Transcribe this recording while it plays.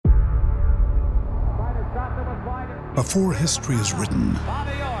Before history is written,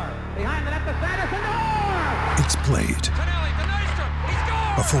 it's played.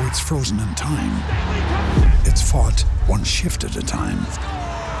 Before it's frozen in time, it's fought one shift at a time.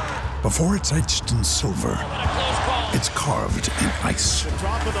 Before it's etched in silver, it's carved in ice.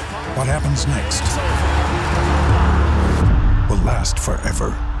 What happens next will last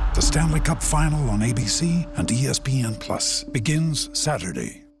forever. The Stanley Cup Final on ABC and ESPN Plus begins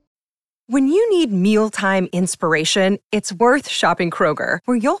Saturday. When you need mealtime inspiration, it's worth shopping Kroger,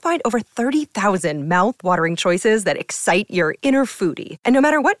 where you'll find over 30,000 mouth-watering choices that excite your inner foodie. And no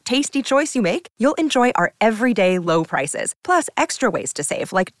matter what tasty choice you make, you'll enjoy our everyday low prices, plus extra ways to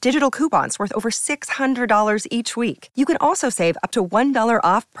save, like digital coupons worth over $600 each week. You can also save up to $1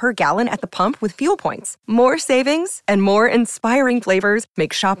 off per gallon at the pump with fuel points. More savings and more inspiring flavors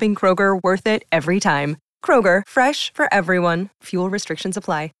make shopping Kroger worth it every time. Kroger, fresh for everyone. Fuel restrictions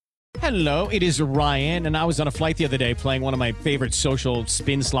apply. Hello, it is Ryan, and I was on a flight the other day playing one of my favorite social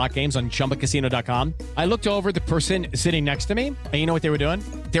spin slot games on ChumbaCasino.com. I looked over at the person sitting next to me, and you know what they were doing?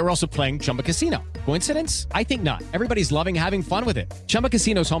 They were also playing Chumba Casino. Coincidence? I think not. Everybody's loving having fun with it. Chumba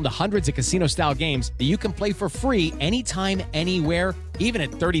Casino is home to hundreds of casino-style games that you can play for free anytime, anywhere, even at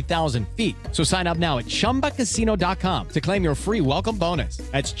 30,000 feet. So sign up now at ChumbaCasino.com to claim your free welcome bonus.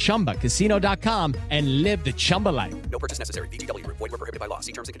 That's ChumbaCasino.com and live the Chumba life. No purchase necessary. VGW. Void where prohibited by law.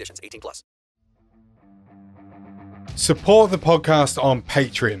 See terms and conditions. 18+. Support the podcast on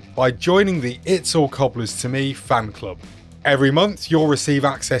Patreon by joining the It's All Cobblers to Me fan club. Every month you'll receive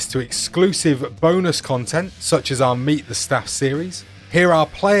access to exclusive bonus content such as our Meet the Staff series, hear our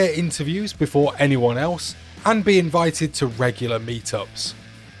player interviews before anyone else, and be invited to regular meetups.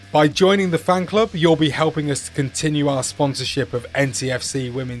 By joining the fan club, you'll be helping us to continue our sponsorship of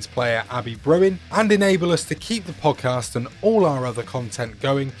NTFC women's player Abby Bruin and enable us to keep the podcast and all our other content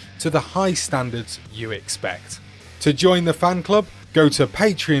going to the high standards you expect. To join the fan club, go to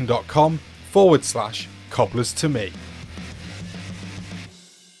patreon.com/cobblers to me.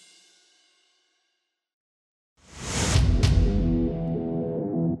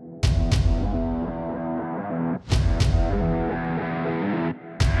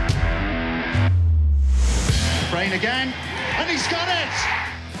 Brain again, and he's got it!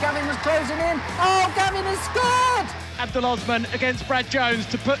 Gavin was closing in. Oh, Gavin has scored! Abdul Osman against Brad Jones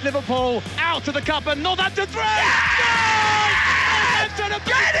to put Liverpool out of the cup, and Northampton 3!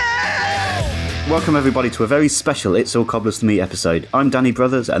 Get it! Welcome everybody to a very special It's All Cobblers to Me episode. I'm Danny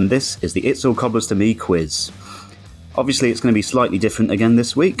Brothers and this is the It's All Cobblers to Me quiz. Obviously it's going to be slightly different again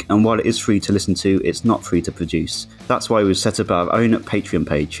this week, and while it is free to listen to, it's not free to produce. That's why we've set up our own Patreon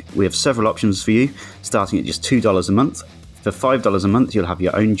page. We have several options for you, starting at just $2 a month. For $5 a month, you'll have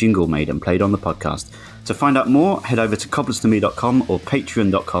your own jingle made and played on the podcast. To find out more, head over to cobblerstome.com or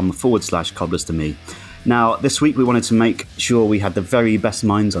patreon.com/cobblers-to-me. Now, this week we wanted to make sure we had the very best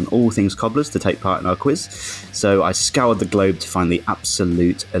minds on all things cobblers to take part in our quiz, so I scoured the globe to find the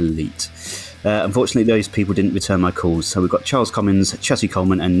absolute elite. Unfortunately, those people didn't return my calls, so we've got Charles Commons, Chessie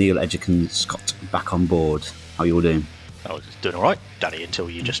Coleman and Neil Edgerton-Scott back on board. How are you all doing? I was doing all right, Danny, until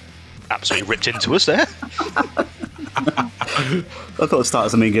you just absolutely ripped into us there. I thought the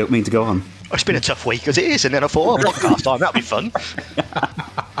starters mean to go on. It's been a tough week as it is, and then I thought, podcast time, that'll be fun.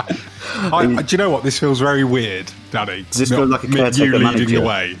 Do you know what? This feels very weird, Danny. Does this feel like a caretaker manager?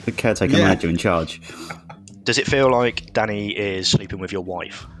 Away. The caretaker manager in charge. Does it feel like Danny is sleeping with your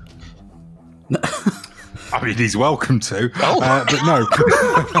wife? I mean, he's welcome to, but no.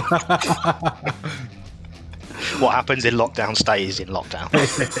 What happens in lockdown stays in lockdown.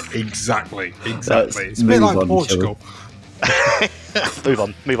 Exactly. It's a bit like Portugal.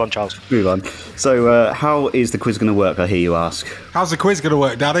 Move on, Charles. Move on. So, how is the quiz going to work, I hear you ask? How's the quiz going to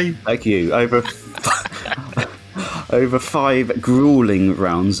work, Daddy? Thank you. Over 5 grueling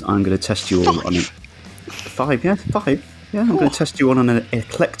rounds, I'm going to test you all on it. 5, yeah, 5. Yeah, I'm going to test you on an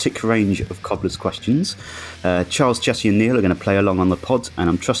eclectic range of cobblers questions. Charles, Chessie and Neil are going to play along on the pod, and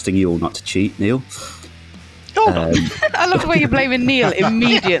I'm trusting you all not to cheat, Neil. I love the way you're blaming Neil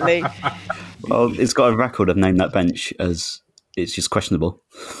immediately. Well, it's got a record of Name That Bench as it's just questionable.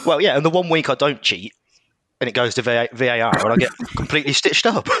 Well, yeah, and the 1 week I don't cheat, and it goes to VAR, and I get completely stitched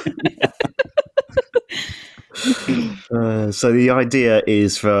up. So the idea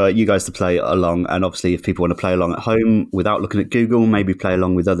is for you guys to play along, and obviously if people want to play along at home without looking at Google, maybe play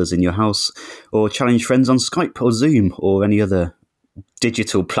along with others in your house, or challenge friends on Skype or Zoom or any other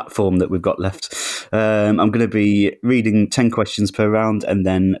digital platform that we've got left. I'm going to be reading 10 questions per round and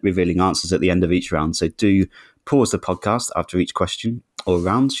then revealing answers at the end of each round. So do pause the podcast after each question or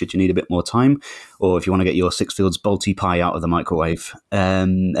round should you need a bit more time, or if you want to get your Sixfields Balti pie out of the microwave.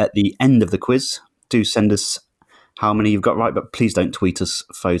 At the end of the quiz, do send us how many you've got right, but please don't tweet us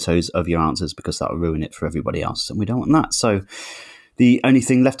photos of your answers because that'll ruin it for everybody else, and we don't want that. So the only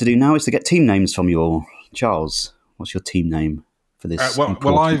thing left to do now is to get team names from you all. Charles, what's your team name for this? Well,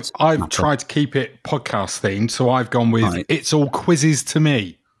 I've tried to keep it podcast themed, so I've gone with It's All Quizzes to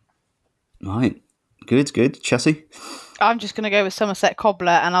Me. Right. Good. Chessie? I'm just going to go with Somerset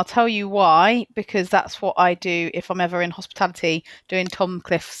Cobbler, and I'll tell you why, because that's what I do if I'm ever in hospitality doing Tom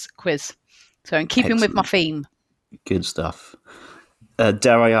Cliff's quiz. So I'm keeping with my theme. Good stuff.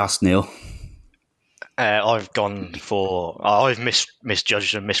 Dare I ask, Neil? I've gone for... I've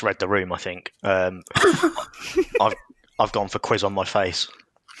misjudged and misread the room, I think. I've gone for Quiz on My Face.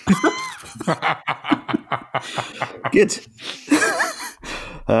 Good.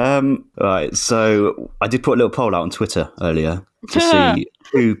 Right, so I did put a little poll out on Twitter earlier to see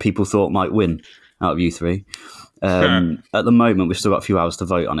who people thought might win out of you three. At the moment, we've still got a few hours to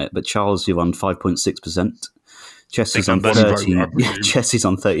vote on it, but Charles, you're on 5.6%. Chessie's on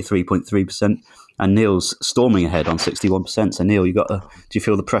 33.3%, and Neil's storming ahead on 61%. So Neil, do you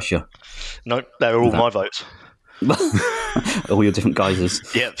feel the pressure? No, they're all my votes. All your different guises.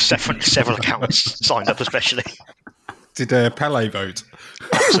 Yeah, several accounts signed up especially. Did Pele vote?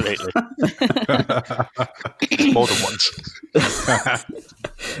 Absolutely. More than once.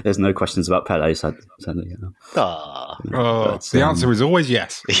 There's no questions about Pele, sadly. The answer is always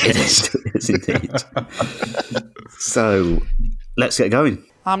yes. Yes, indeed. So, let's get going.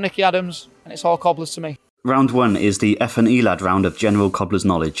 I'm Nicky Adams, and it's all cobblers to me. Round 1 is the F&E Lad round of general cobbler's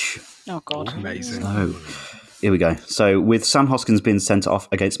knowledge. Oh, God. Amazing. So, here we go. So, with Sam Hoskins being sent off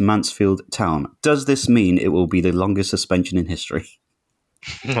against Mansfield Town, does this mean it will be the longest suspension in history?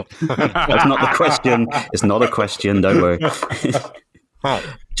 That's not the question. It's not a question, don't worry.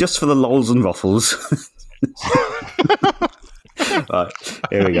 Just for the lols and ruffles. Right,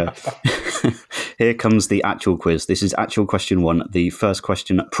 here we go. Here comes the actual quiz. This is actual question 1, the first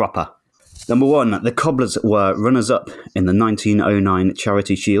question proper. Number 1, the Cobblers were runners-up in the 1909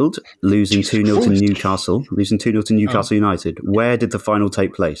 Charity Shield, losing 2-0 to Newcastle, United. Where did the final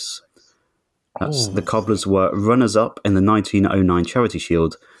take place? The Cobblers were runners-up in the 1909 Charity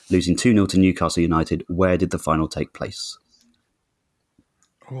Shield, losing 2-0 to Newcastle United. Where did the final take place?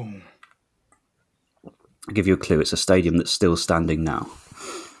 I'll give you a clue. It's a stadium that's still standing now.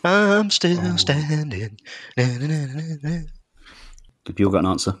 I'm still standing. Have you all got an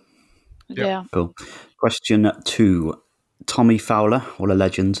answer? Yeah. Cool. Question 2. Tommy Fowler, what a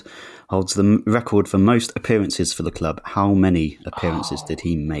legend, holds the record for most appearances for the club. How many appearances did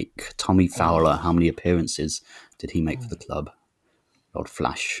he make? Tommy Fowler, how many appearances did he make for the club? Old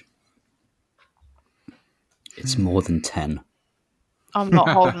Flash. It's more than 10. I'm not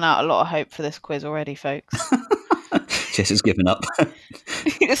holding out a lot of hope for this quiz already, folks. Jess has given up.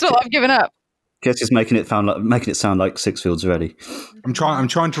 It's not that I've given up. Jess is making it sound like Sixfields already. I'm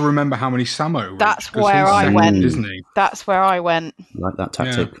trying to remember how many Samo reached. That's where I went. Isn't he? That's where I went. I like that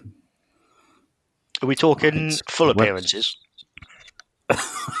tactic. Yeah. Are we talking full appearances?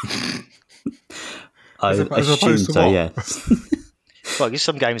 I assume so, yes. Well, I guess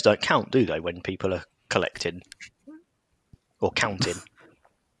some games don't count, do they, when people are collecting or counting?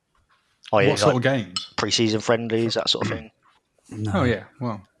 What sort of games? Pre-season friendlies, that sort of thing. No. Oh, yeah.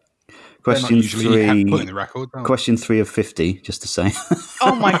 Well, Question 3. Put in the record, question 3 of 50, just to say.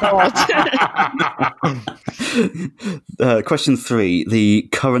 Oh my God. Question 3. The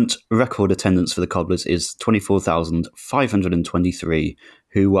current record attendance for the Cobblers is 24,523.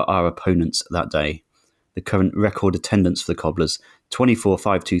 Who were our opponents that day? The current record attendance for the Cobblers,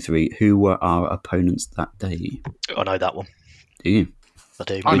 24,523. Who were our opponents that day? I know that one. Do you? I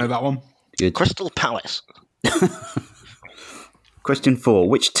do. I know that one. Good. Crystal Palace. Question 4.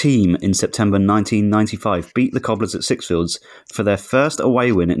 Which team in September 1995 beat the Cobblers at Sixfields for their first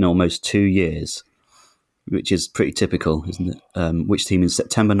away win in almost 2 years? Which is pretty typical, isn't it? Which team in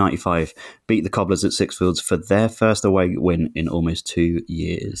September 95 beat the Cobblers at Sixfields for their first away win in almost 2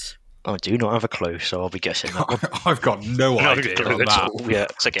 years? I do not have a clue, so I'll be guessing that one. I've got no idea on that. All. Yeah,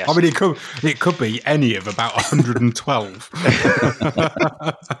 it's a guess. I mean, it could be any of about 112.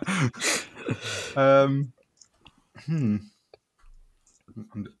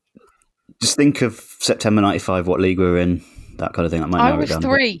 Just think of September 95, what league we were in, that kind of thing. That might narrow it down. I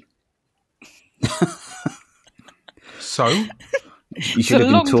was 3. So? You should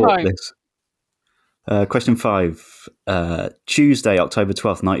have been taught this. Question 5. Tuesday, October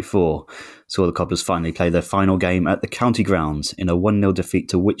 12th, 94, saw the Cobblers finally play their final game at the county grounds in a 1-0 defeat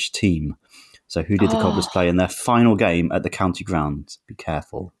to which team? So who did the Cobblers play in their final game at the county grounds? Be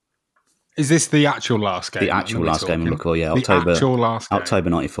careful. Is this the actual last game? The actual last game, yeah. The actual last game. October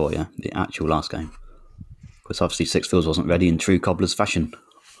 94, yeah. The actual last game. Because obviously Sixfields wasn't ready in true Cobblers fashion.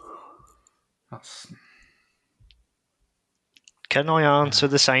 Can I answer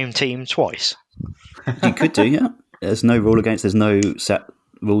the same team twice? You could do, yeah. There's no rule against. There's no set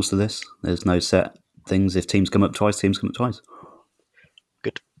rules to this. There's no set things. If teams come up twice, teams come up twice.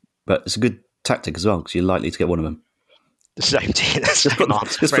 Good. But it's a good tactic as well, because you're likely to get one of them. The same team. That's just put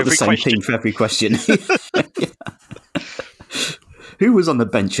the same team for every question. Yeah. Who was on the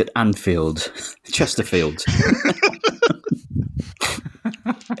bench at Anfield? Chesterfield.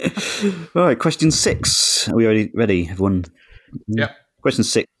 All right, question 6. Are we ready? Everyone? Yeah. Question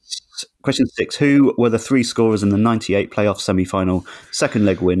 6. Who were the 3 scorers in the 98 playoff semi-final second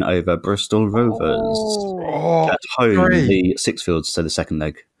leg win over Bristol Rovers? At home, the Sixfields, so the second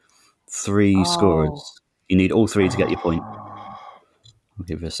leg. 3 scorers. You need all 3 to get your point. I'll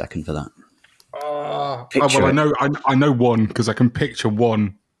give you a second for that. I know one because I can picture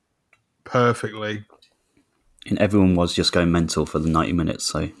one perfectly. And everyone was just going mental for the 90 minutes,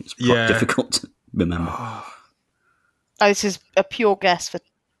 so it's quite difficult to remember. This is a pure guess for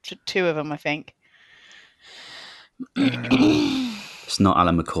 2 of them, I think. It's not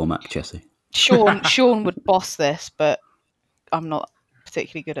Alan McCormack, Jesse. Sean would boss this, but I'm not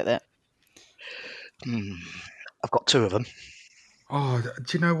particularly good at it. I've got 2 of them. Oh,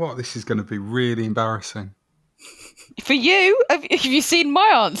 do you know what? This is going to be really embarrassing. For you? Have you seen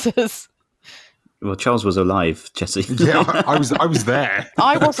my answers? Well, Charles was alive, Jesse. Yeah, I was there.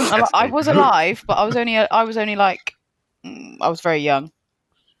 I wasn't. I was alive, but I was only like I was very young.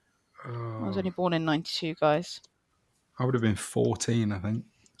 I was only born in 92, guys. I would have been 14, I think.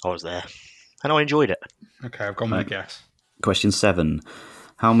 I was there, and I enjoyed it. Okay, I've gone with a guess. Question 7: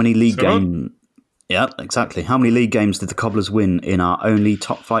 How many league games? Yeah, exactly. How many league games did the Cobblers win in our only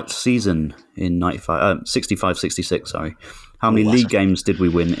top flight season in 65-66? Sorry. How many league games did we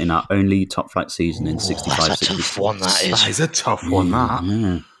win in our only top flight season in 65-66? That's a tough one, that is. That is a tough one, that.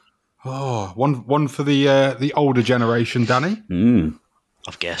 Yeah. Oh, one for the older generation, Danny.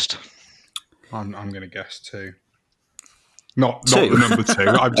 I've guessed. I'm going to guess 2. Not the number 2.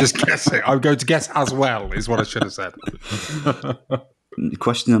 I'm just guessing. I'm going to guess as well, is what I should have said.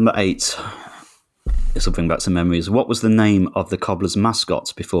 Question number 8. This will bring back some memories. What was the name of the Cobblers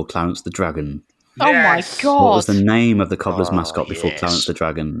mascot before Clarence the Dragon? Yes. Oh my God. What was the name of the Cobblers mascot before Clarence the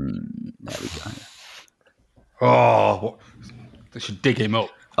Dragon? There we go. Oh, they should dig him up.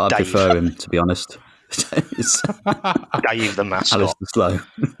 I prefer him, to be honest. Dave the mascot. Alistair Slow.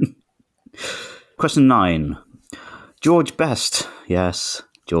 Question 9. George Best. Yes,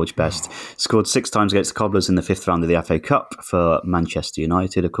 George Best. Scored 6 times against the Cobblers in the 5th round of the FA Cup for Manchester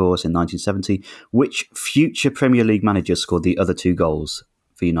United, of course, in 1970. Which future Premier League manager scored the other 2 goals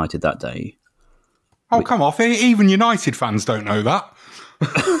for United that day? Oh, come off. Even United fans don't know that.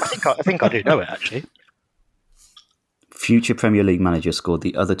 I think I do know it, actually. Future Premier League manager scored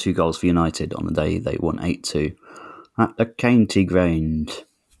the other 2 goals for United on the day they won 8-2 at the County Ground.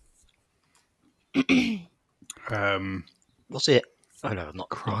 What's it? Oh no, I'm not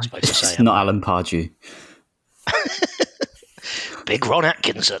supposed to say it. Not Alan Pardew. Big Ron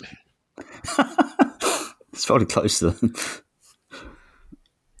Atkinson. It's probably close to them.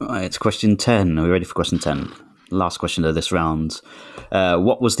 Right, it's question 10. Are we ready for question 10? Last question of this round.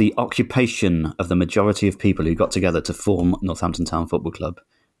 What was the occupation of the majority of people who got together to form Northampton Town Football Club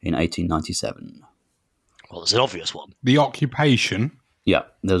in 1897? Well, it's an obvious one. The occupation? Yeah,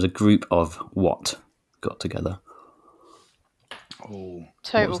 there was a group of what got together?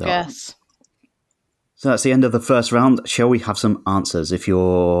 Total guess. So that's the end of the first round. Shall we have some answers? If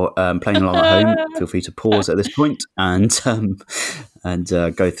you're playing along at home, feel free to pause at this point and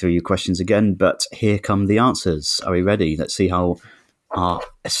go through your questions again. But here come the answers. Are we ready? Let's see how our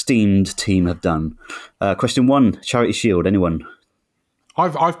esteemed team have done. Question 1, Charity Shield. Anyone?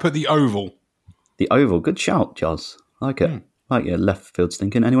 I've put the Oval. The Oval. Good shout, Joz. I like it. I like your left field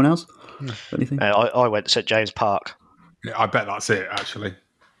thinking. Anyone else? Anything? I went to St James Park. Yeah, I bet that's it, actually.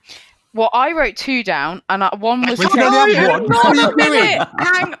 Well, I wrote 2 down, and one was... Hang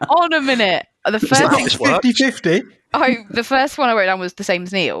on a minute. The first thing... 50-50? The first one I wrote down was the same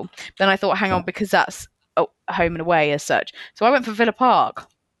as Neil. Then I thought, hang on, because that's home and away as such. So I went for Villa Park.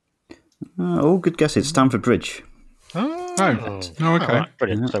 All good guesses. Stamford Bridge. Oh, okay. Right,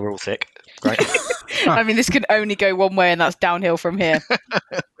 brilliant. So we're all thick. Great. I mean, this can only go one way, and that's downhill from here.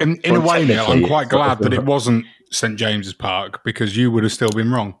 In a way, Neil, I'm quite glad that it wasn't St James's Park, because you would have still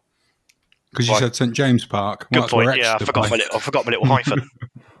been wrong. Because you said St James Park. Good point. Yeah, I forgot my little hyphen.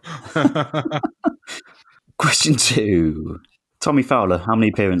 Question 2. Tommy Fowler. How many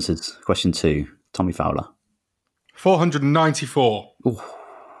appearances? Question 2. Tommy Fowler. 494. Ooh.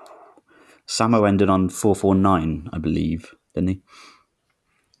 Samo ended on 449, I believe, didn't he?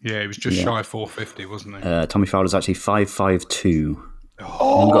 Yeah, he was just shy of 450, wasn't he? Tommy Fowler's actually 552.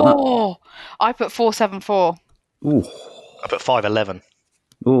 Oh, I put 474. Ooh. I put 511.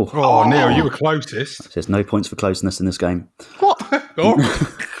 Ooh. Oh, Neil, you were closest. So there's no points for closeness in this game. What? All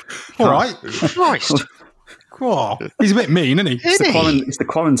right. Christ. Oh, he's a bit mean, isn't he? It's the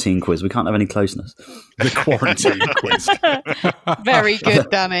quarantine quiz. We can't have any closeness. The quarantine quiz. Very good,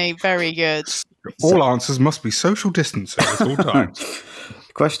 Danny. Very good. All answers must be social distancing at all times.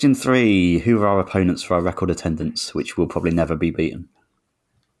 Question 3. Who are our opponents for our record attendance, which will probably never be beaten?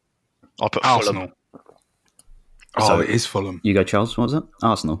 I put Arsenal. Fulham. Oh, So- it is Fulham. You go, Charles. What was it?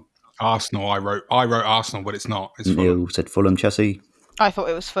 Arsenal. Arsenal. I wrote Arsenal, but it's not. It's Fulham. Neil said Fulham. Chessie. I thought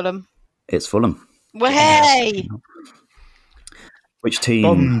it was Fulham. It's Fulham. Well, hey! Which team?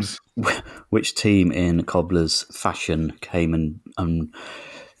 Bums. Which team in Cobbler's fashion came and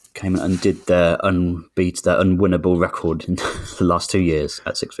undid their unwinnable record in the last 2 years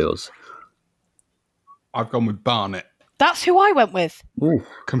at Sixfields? I've gone with Barnet. That's who I went with. Ooh,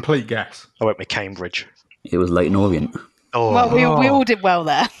 Complete guess. I went with Cambridge. it was Leighton Orient. Oh, Well, we all did well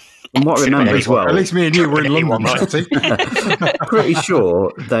there. From what I remember as well, At least me and you were in Anyone, London, right? Chetty. pretty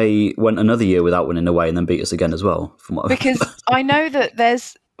sure they went another year without winning away and then beat us again as well. From what Because I know that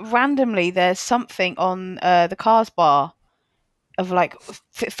there's something on the Cars bar of like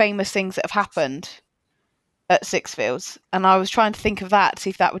famous things that have happened at Sixfields, and I was trying to think of that to see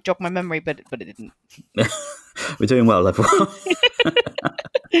if that would jog my memory, but it didn't. we're doing well, everyone.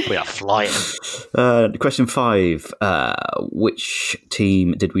 we are flying. Question 5. Which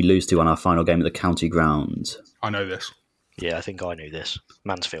team did we lose to on our final game at the county ground? I know this. Yeah, I think I knew this.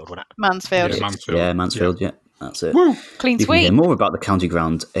 Mansfield, wasn't it? Mansfield. Yeah, Mansfield. Yeah, Mansfield, yeah. That's it. Woo. Clean You can hear sweep. more about the county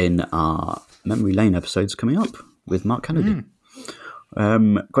ground in our Memory Lane episodes coming up with Mark Kennedy.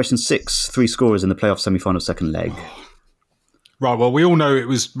 Question 6. 3 scorers in the playoff semi-final second leg. Right, well, we all know it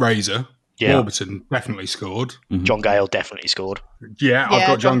was Razor. Yeah. Warburton definitely scored. John Gale definitely scored. Yeah, I've Yeah,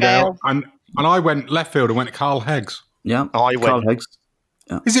 got John John Gale. Gale. And I went left field and went to Carl Heggs. Yeah, I Carl went-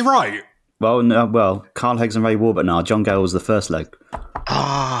 Heggs. Is it right? Well, no, Carl Heggs and Ray Warburton are. John Gale was the first leg.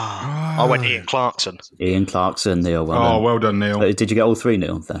 I went Ian Clarkson. Ian Clarkson, Neil. Well Oh, done. well done, Neil. Did you get all 3,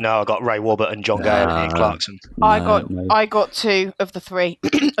 Neil? Then? No, I got Ray Warburton, John Gale, and Ian Clarkson. I got 2 of the 3.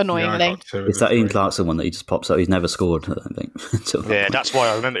 Yeah, I Annoyingly. got 2 of It's the that Ian 3. Clarkson one that he just pops up. He's never scored, I don't think. until that Yeah, point. that's why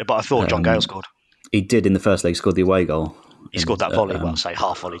I remember it, but I thought John Gale scored. He did in the first leg, scored the away goal. He scored that volley, well, say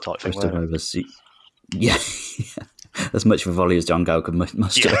half volley type thing. Bristol wasn't it? Rovers. Yeah. As much of a volley as John Gale could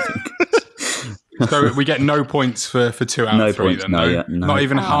muster, Yeah. I think. So we get no points for 2 out No of 3 points, then, no, no? yeah, no. Not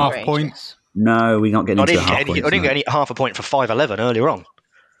even half Outrageous. point? No, we're not getting I into didn't, the half get any, points. I didn't no. get any half a point for 5'11 earlier on.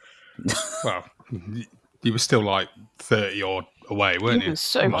 Well, you were still like 30 odd away, weren't It you? was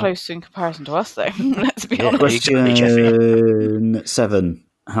so Come on. close in comparison to us, though. Let's be Yeah. honest. Exactly, Jeffy. Question 7.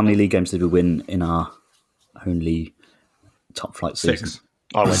 How many league games did we win in our only top flight season? 6.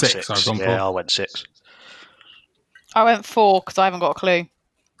 I went 6, 6. I've gone Yeah, for. I went 6. I went 4 because I haven't got a clue.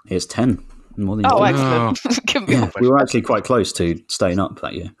 Here's 10. More than you Oh, do. excellent. Couldn't be Yeah, off. we were actually quite close to staying up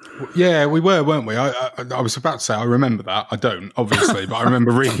that year. Yeah, we were, weren't we? I was about to say I remember that. I don't, obviously, but I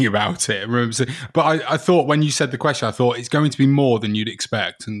remember reading about it. But I thought when you said the question, I thought it's going to be more than you'd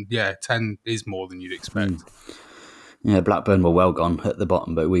expect. And yeah, 10 is more than you'd expect. Yeah, Blackburn were well gone at the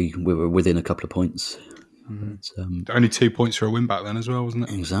bottom, but we were within a couple of points. But, Only 2 points for a win back then as well, wasn't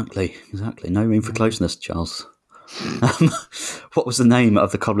it? exactly. No room for closeness, Charles. What was the name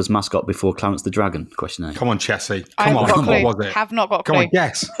of the Cobblers mascot before Clarence the Dragon? Question 8. Come on, Chessie. I Come haven't on, got a clue. what was it? Have not got a Come clue. on,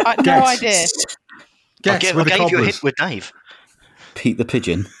 guess. No Guess. idea. Guess I with the gave you a Cobblers. hint with Dave. Pete the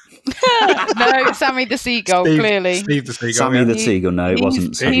Pigeon. No, Sammy the Seagull, clearly. Steve the Seagull. Sammy yeah. the Seagull. No, it He's- wasn't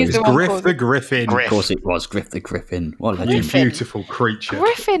It Sammy. he's was the one Griff called- the Griffin. Griff. Of course it was Griff the Griffin. What a You legend. Griffin. beautiful creature.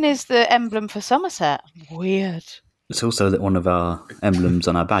 Griffin is the emblem for Somerset. Weird. It's also one of our emblems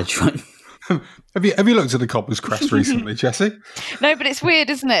on our badge, right? Have you looked at the Cobblers crest recently, Jessie? No, but it's weird,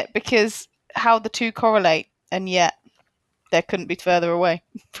 isn't it? Because how the two correlate, and yet there couldn't be further away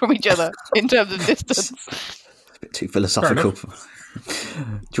from each other in terms of distance. A bit too philosophical.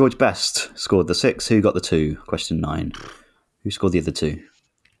 George Best scored the 6. Who got the 2? Question 9. Who scored the other 2?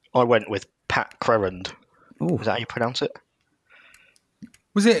 I went with Pat Crerand. Oh, Is that how you pronounce it?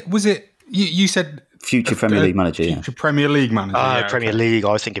 Was it? You said future Premier League manager. Yeah. future Premier League manager. yeah, Premier okay. League.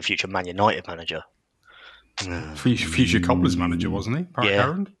 I was thinking future Man United manager. Future Cobblers manager, wasn't he? Pat Yeah.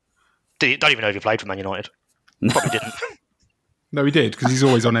 Carroll? Don't even know if he played for Man United. Probably didn't. No, he did because he's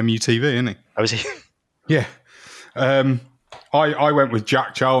always on MUTV, isn't he? Oh, was he? Yeah. I went with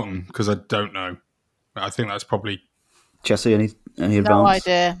Jack Charlton because I don't know. I think that's probably Jesse, any Any No advance?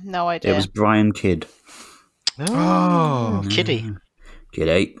 idea. No idea. It was Brian Kidd. Oh, Kiddie. Kidd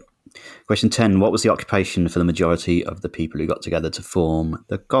 8. Question 10. What was the occupation for the majority of the people who got together to form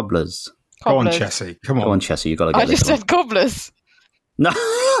the Cobblers? Go on, Cobblers. Chessie. Come on. Go on, Chessie. You've got to get I this just one. said cobblers. No.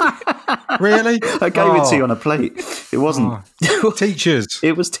 Really? I gave it to you on a plate. It wasn't. Teachers.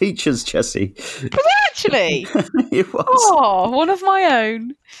 It was teachers, Chessie. Was it actually? It was. Oh, one of my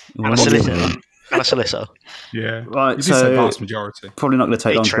own. And a solicitor. And a solicitor. Yeah. Right, You did say so vast majority. probably not going to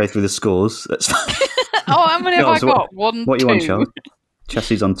take long to True. go through the scores. That's Oh, how many have I Charles, got? One, what two. you on, Charles?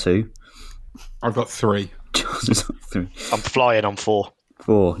 Chessie's on 2. I've got 3. Charles is on 3. I'm flying on 4.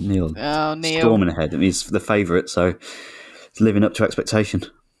 4. Neil. Oh, Neil. Storming ahead. I mean, he's the favourite, so it's living up to expectation.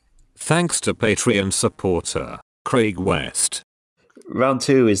 Thanks to Patreon supporter Craig West. Round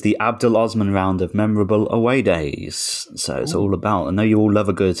 2 is the Abdul Osman round of memorable away days. So it's all about. I know you all love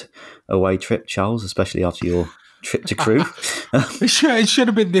a good away trip, Charles, especially after your trip to Crewe. It should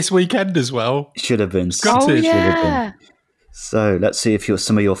have been this weekend as well. Should have been. Got Oh, it. Should have been. yeah. So let's see if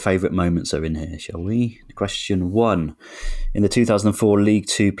some of your favourite moments are in here, shall we? Question 1. In the 2004 League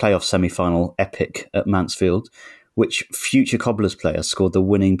 2 playoff semi-final epic at Mansfield, which future Cobblers player scored the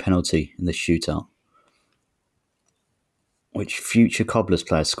winning penalty in the shootout? Which future Cobblers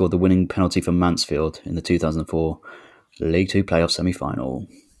player scored the winning penalty for Mansfield in the 2004 League 2 playoff semi-final?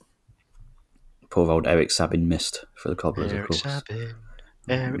 Poor old Eric Sabin missed for the Cobblers, of course.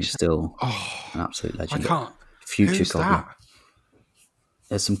 He's still an absolute I legend. can't. Future Who's Cobbler. that?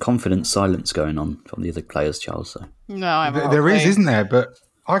 There's some confident silence going on from the other players, Charles. So. No, I'm There is, isn't there? But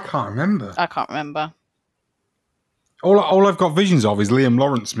I can't remember. I can't remember. All I've got visions of is Liam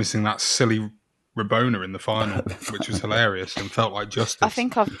Lawrence missing that silly Rabona in the final, which was hilarious and felt like justice. I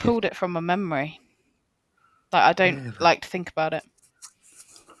think I've pulled it from a memory. Like, I don't like to think about it.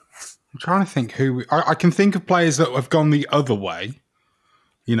 I'm trying to think who... I can think of players that have gone the other way,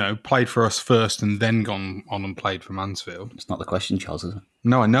 you know, played for us first and then gone on and played for Mansfield. It's not the question, Charles, is it?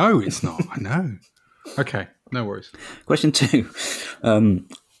 No, I know it's not. I know. Okay, no worries. Question 2.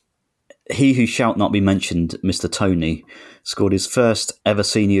 He who shall not be mentioned, Mr. Tony, scored his first ever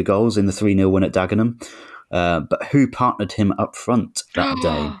senior goals in the 3-0 win at Dagenham. But who partnered him up front that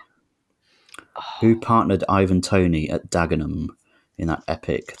day? Who partnered Ivan Toney at Dagenham in that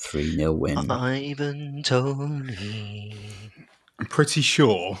epic 3-0 win? Ivan Toney. I'm pretty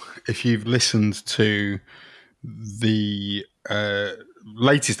sure if you've listened to the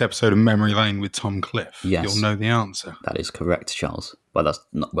latest episode of Memory Lane with Tom Cliff, Yes. you'll know the answer. That is correct, Charles. Well, that's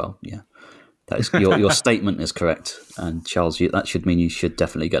not... Well, yeah. That is your statement is correct. And Charles, that should mean you should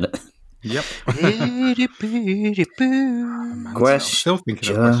definitely get it. Yep. Still thinking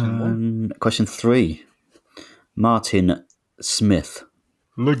of question 1. Question 3. Martin Smith.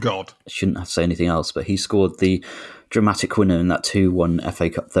 Le God. Shouldn't have to say anything else, but he scored the dramatic winner in that 2-1 FA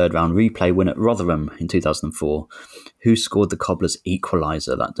Cup third round replay win at Rotherham in 2004. Who scored the Cobblers'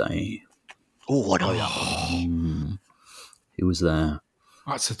 equaliser that day? Oh, I know that one. Who was there?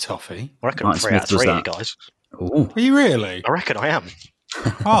 That's a toughie. I reckon Martin 3 out of Smith was 3, that. guys. Ooh. Are you really? I reckon I am.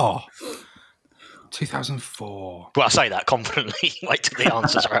 Oh. 2004. Well, I say that confidently. Wait till the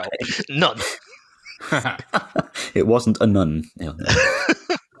answers are out. None. It wasn't a nun.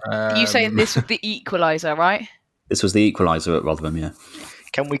 You saying this was the equaliser, right? This was the equaliser at Rotherham, yeah.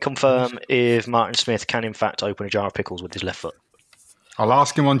 Can we confirm if Martin Smith can in fact open a jar of pickles with his left foot? I'll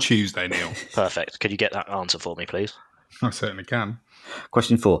ask him on Tuesday, Neil. Perfect. Could you get that answer for me, please? I certainly can.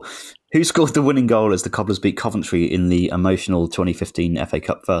 Question 4. Who scored the winning goal as the Cobblers beat Coventry in the emotional 2015 FA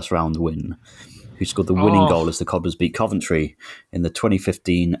Cup first round win? Who scored the winning goal as the Cobblers beat Coventry in the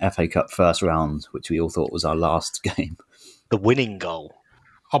 2015 FA Cup first round, which we all thought was our last game? The winning goal?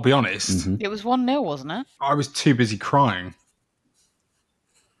 I'll be honest. It was 1-0, wasn't it? I was too busy crying.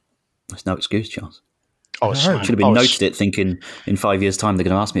 There's no excuse, Charles. I Should have been noted it, thinking in 5 years' time they're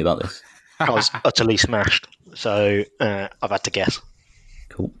going to ask me about this. I was utterly smashed, so I've had to guess.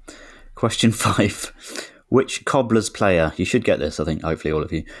 Cool. Question 5. Which Cobblers player, you should get this, I think, hopefully all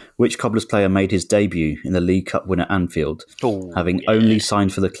of you. Which Cobblers player made his debut in the League Cup win at Anfield, having only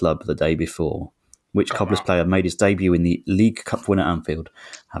signed for the club the day before? Which Cobblers player made his debut in the League Cup win at Anfield,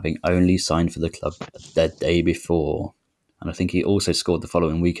 having only signed for the club the day before? And I think he also scored the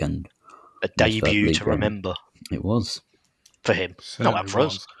following weekend. A debut to remember. It was. For him. Not that for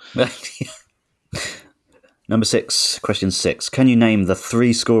us. Number 6, question 6. Can you name the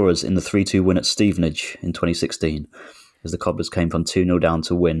 3 scorers in the 3-2 win at Stevenage in 2016 as the Cobblers came from 2-0 down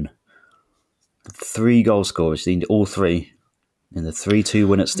to win? 3 goal scorers, all 3 in the 3-2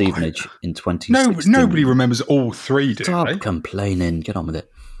 win at Stevenage in 2016. Nobody remembers all 3, do Stop they? complaining. Get on with it.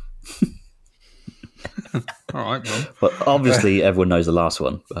 All right, Mum. But obviously, everyone knows the last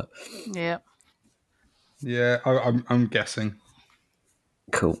one. But Yeah. Yeah, I'm guessing.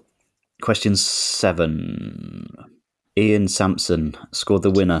 cool. Question 7. Ian Sampson scored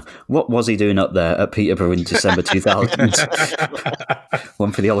the winner. What was he doing up there at Peterborough in December 2000?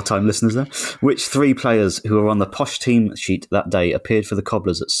 One for the old-time listeners there. Which 3 players who were on the posh team sheet that day appeared for the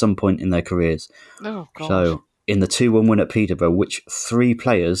Cobblers at some point in their careers? Oh, God. So, in the 2-1 win at Peterborough, which 3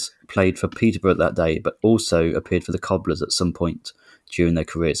 players played for Peterborough that day, but also appeared for the Cobblers at some point during their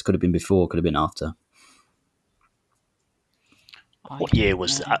careers? Could have been before, could have been after. What year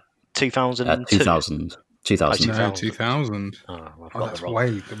was that? 2002? 2000. 2000. No, 2000. That's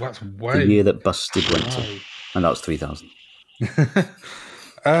way. The year that Busted went to. And that was 3000.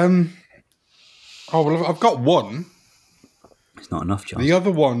 Well, I've got one. It's not enough, John. The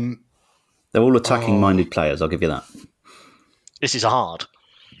other one... They're all attacking-minded players, I'll give you that. This is hard.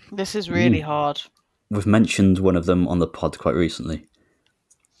 This is really hard. We've mentioned one of them on the pod quite recently.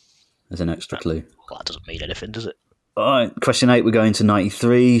 As an extra clue. Well, that doesn't mean anything, does it? All right, question 8, we're going to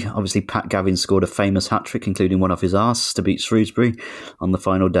 93. Obviously, Pat Gavin scored a famous hat-trick, including one off his arse, to beat Shrewsbury on the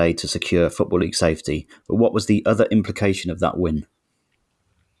final day to secure Football League safety. But what was the other implication of that win?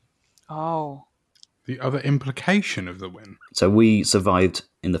 Oh. The other implication of the win? So we survived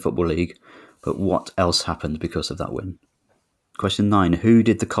in the Football League, but what else happened because of that win? Question 9, who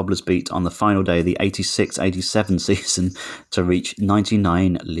did the Cobblers beat on the final day of the 86-87 season to reach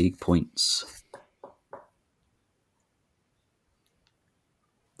 99 league points?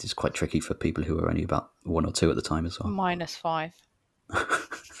 It's quite tricky for people who were only about 1 or 2 at the time as well. -5.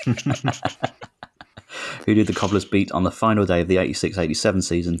 Who did the Cobblers beat on the final day of the 86-87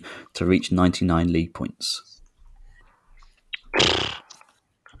 season to reach 99 league points?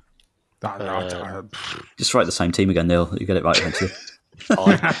 Just write the same team again, Neil. You get it right eventually.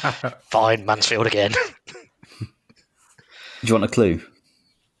 Fine, Mansfield again. Do you want a clue?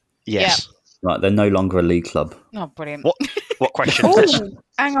 Yes. Right, they're no longer a league club. Oh, brilliant. What question is this?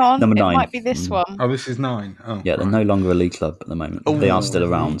 Hang on. Number 9. It might be this one. Oh, this is 9. Oh, yeah, they're no longer a league club at the moment. They are still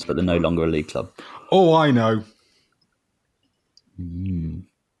around, but they're no longer a league club. Oh, I know.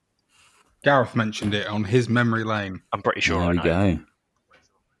 Gareth mentioned it on his memory lane. I'm pretty sure There we go.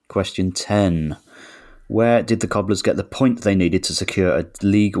 Question 10. Where did the Cobblers get the point they needed to secure a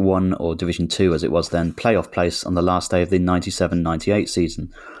League 1 or Division 2, as it was then, playoff place on the last day of the 97-98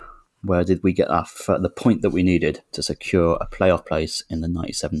 season? Where did we get the point that we needed to secure a playoff place in the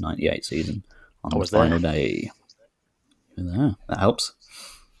 97-98 season on the final day? There. That helps.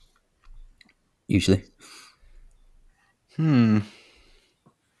 Usually. So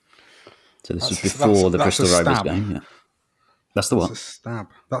this was before the Bristol Rovers game. Yeah. That's the what?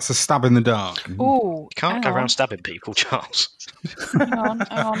 That's a stab in the dark. Oh, you can't go around stabbing people, Charles. Hang on.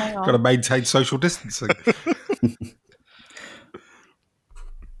 Got to maintain social distancing.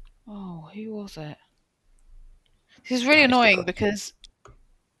 Oh, who was it? This is really annoying because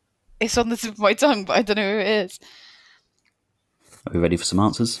it's on the tip of my tongue, but I don't know who it is. Are we ready for some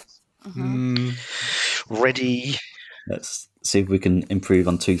answers? Ready. Let's see if we can improve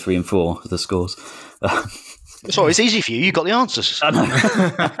on 2, 3, and 4 the scores. So it's easy for you. You got the answers. I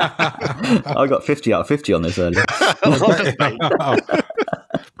got 50 out of 50 on this earlier.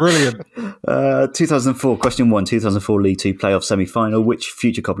 Brilliant. 2004, question 1, 2004 League 2 playoff semi-final. Which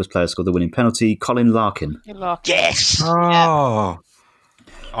future Cobblers player scored the winning penalty? Colin Larkin. Yes. Oh.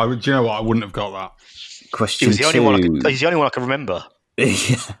 Do you know what? I wouldn't have got that. Question 2. He's the only one I can remember.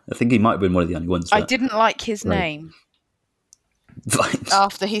 Yeah, I think he might have been one of the only ones. I didn't like his name Right.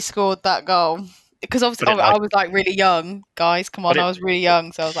 after he scored that goal. Because obviously I was like really young, guys. Come on, I was really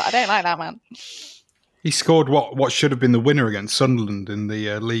young, so I was like, I don't like that man. He scored what should have been the winner against Sunderland in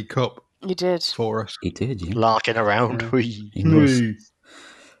the League Cup. He did for us. He did, yeah. Larking around. He was.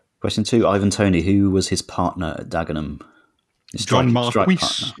 Question 2, Ivan Toney. Who was his partner at Dagenham? John Marquis.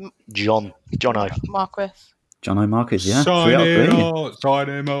 Jono. Marquis. John O'Marquis, yeah. Sign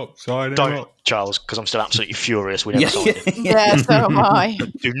him up. Don't, Charles, because I'm still absolutely furious. We never saw it. Yeah, so am I.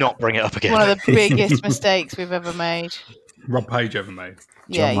 Do not bring it up again. One of the biggest mistakes we've ever made. Rob Page ever made.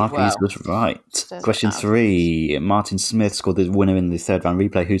 John Marquis was right. Question 3. Martin Smith scored the winner in the third round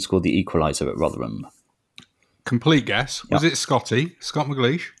replay. Who scored the equaliser at Rotherham? Complete guess. Was it Scott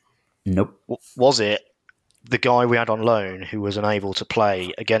McLeish? Nope. Was it the guy we had on loan who was unable to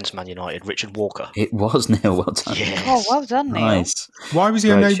play against Man United, Richard Walker? It was, Neil. Well done. Yes. Oh, well done, Neil. Nice. Why was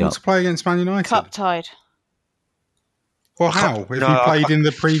he unable to play against Man United? Cup tied. Well, how? If he played in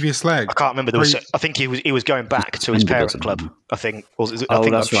the previous leg? I can't remember. I think he was going back to his parent club. I think.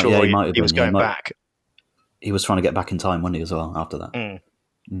 That's right. He was going back. He was trying to get back in time, wasn't he, as well, after that?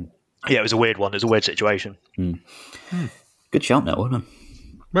 Yeah, it was a weird one. It was a weird situation. Good shout, that one.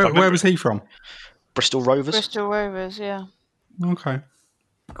 Where was he from? Bristol Rovers. Bristol Rovers, yeah. Okay.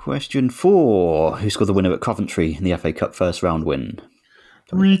 Question 4. Who scored the winner at Coventry in the FA Cup first round win?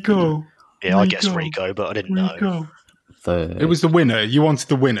 Rico. Yeah, I guess Rico, but I didn't know. Third. It was the winner. You wanted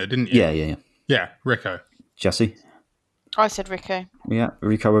the winner, didn't you? Yeah. Yeah, Rico. Jesse? I said Rico. Yeah,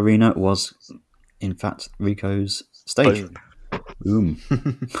 Rico Arena was, in fact, Rico's stage. Boom.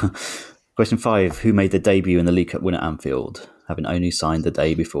 Question 5. Who made their debut in the League Cup win at Anfield, having only signed the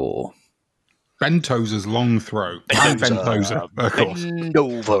day before? Bentosa's long throw. Bentosa, of course.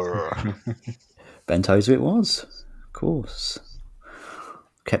 Bentosa it was, of course.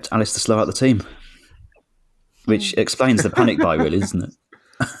 Kept Alistair Slow out of the team. Which explains the panic buy, really, isn't it?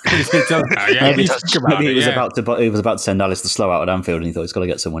 It does. Maybe he was about to send Alistair Slow out at Anfield and he thought he's got to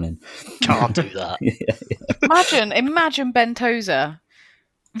get someone in. Can't do that. Imagine Bentosa,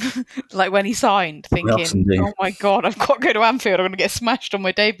 like when he signed, thinking, "Oh my god, I've got to go to Anfield. I'm going to get smashed on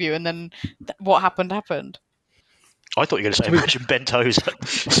my debut." And then what happened. I thought you were going to say, imagine Bentosa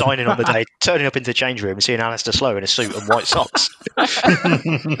signing on the day, turning up into the change room and seeing Alistair Slow in a suit and white socks.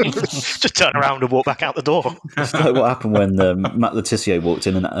 Just turn around and walk back out the door. It's like what happened when Matt Letizia walked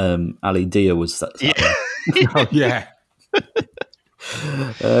in and Ali Dia was that. Yeah.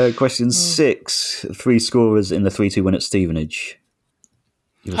 Question 6. 3 scorers in the 3-2 win at Stevenage.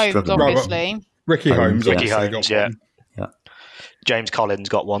 Holmes, obviously. Ricky Holmes. Ricky Holmes, yeah. James Collins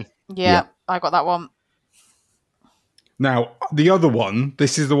got one. Yeah, I got that one. Now, the other one,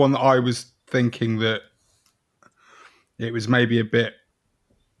 this is the one that I was thinking that it was maybe a bit...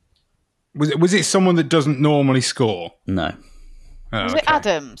 Was it someone that doesn't normally score? No. Was it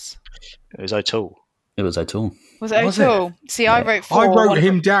Adams? It was O'Toole. Was it O'Toole? See, I wrote 4. I wrote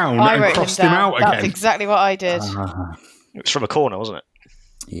him down and crossed him out again. That's exactly what I did. It was from a corner, wasn't it?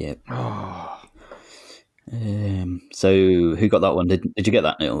 Yeah. So, who got that one? Did you get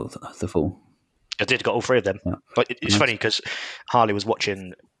that, Neil, the full? I did, got all 3 of them. Yeah. But it's funny because Harley was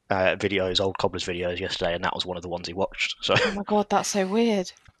watching old Cobblers videos yesterday, and that was one of the ones he watched. So, oh my god, that's so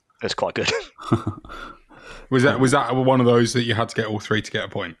weird. It's quite good. Was that one of those that you had to get all 3 to get a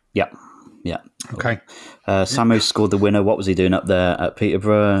point? Yeah. Okay. Samo scored the winner. What was he doing up there at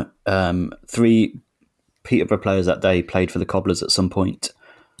Peterborough? 3 Peterborough players that day played for the Cobblers at some point.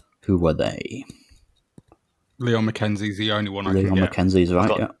 Who were they? Leon Mackenzie's the only one I can get. Leon Mackenzie's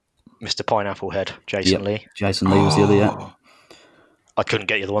right, yeah. Mr. Pineapple Head, Jason Lee. Jason Lee was the other, yeah. I couldn't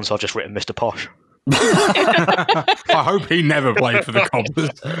get the other one, so I've just written Mr. Posh. I hope he never played for the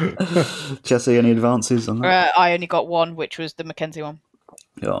Cobblers. Jesse, any advances on that? I only got one, which was the Mackenzie one.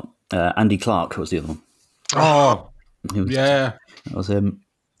 Yeah. Andy Clark was the other one. Yeah. That was him.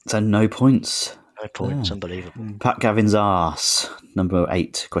 So no points. No points, unbelievable. Pat Gavin's arse, number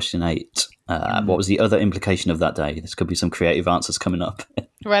 8, question 8. What was the other implication of that day? This could be some creative answers coming up.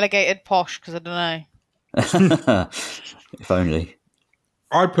 Relegated Posh, because I don't know. If only.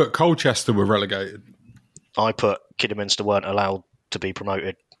 I put Colchester were relegated. I put Kidderminster weren't allowed to be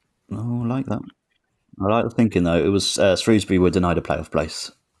promoted. Oh, I like that. I like the thinking, though. It was Shrewsbury were denied a playoff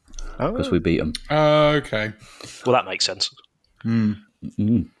place because we beat them. Okay. Well, that makes sense.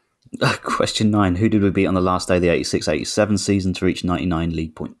 Question 9. Who did we beat on the last day of the 86-87 season to reach 99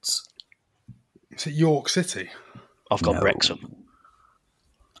 league points? Is it York City? I've got Wrexham.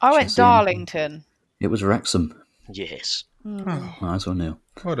 I went Darlington. It was Wrexham. Yes. Nice one, Neil.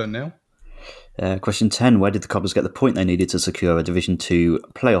 Well done, Neil. Question 10. Where did the Cobblers get the point they needed to secure a Division 2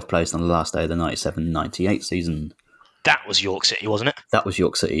 playoff place on the last day of the 97-98 season? That was York City, wasn't it? That was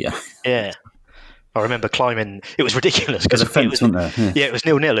York City, yeah. Yeah. I remember climbing. It was ridiculous. There's a fence, wasn't there? Yeah, it was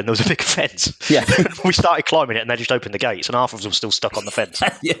 0-0 and there was a big fence. Yeah. We started climbing it and they just opened the gates and half of us were still stuck on the fence.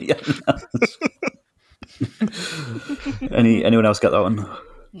 Yeah. Anyone else get that one?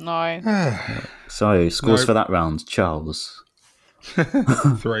 No. So, scores for that round. Charles.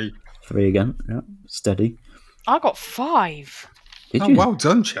 3. 3 again. Yeah. Steady. I got 5. Did you? Well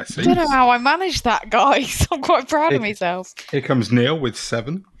done, Jesse. I don't know how I managed that, guys. I'm quite proud of myself. Here comes Neil with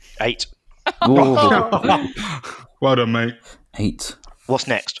 7. 8. Well done, mate. 8. What's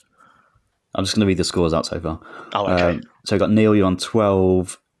next? I'm just going to read the scores out so far. Oh, okay. So I got Neil, you're on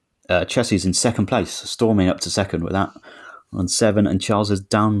 12. Chessie's in second place, storming up to second with that on 7, and Charles is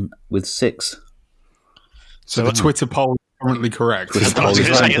down with 6. So the Twitter poll is currently correct. I was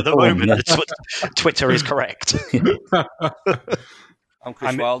going to say at the moment, Twitter is correct. I'm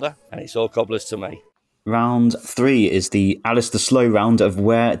Chris Wilder, and it's all Cobblers to me. Round 3 is the Alistair Slow round of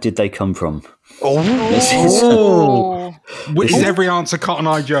Where Did They Come From? Is every answer Cotton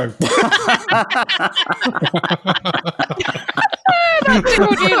Eye Joe? that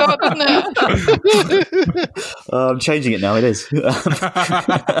tickled you lot, didn't it? I'm changing it now. It is.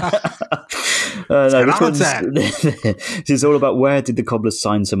 No, this is all about where did the Cobblers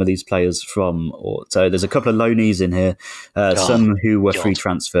sign some of these players from? So there's a couple of loanees in here, some who were free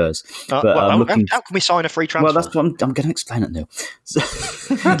transfers. How can we sign a free transfer? Well, that's what I'm going to explain it now. So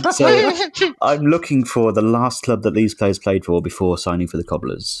I'm looking for the last club that these players played for before signing for the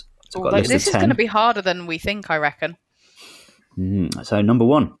Cobblers. So this is going to be harder than we think, I reckon. So number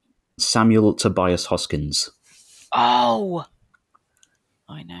 1, Samuel Tobias Hoskins. Oh,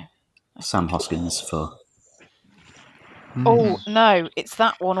 I know. Sam Hoskins for... Oh, no, it's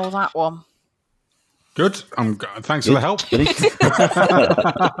that one or that one. Good. Thanks for the help.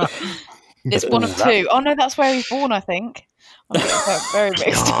 It's one of two. Oh, no, that's where he's born, I think. I'm getting very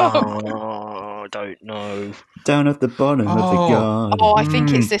mixed up. Oh, I don't know. Down at the bottom of the garden. Oh, I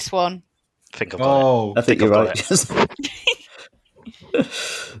think it's this one. I think I've got it. I think you're right.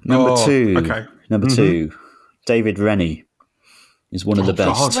 Number 2. Okay. Number 2. David Rennie is one of the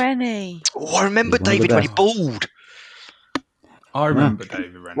best. Rennie. Oh, I remember David when he balled. I remember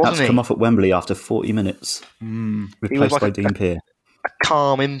David Rennie. Had to come off at Wembley after 40 minutes. Replaced by Dean Peer. A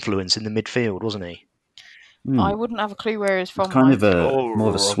calm influence in the midfield, wasn't he? I wouldn't have a clue where he's from. Kind of more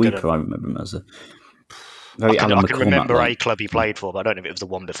of a sweeper, I remember him as a very Alan McCormack. I can remember a club he played for, but I don't know if it was the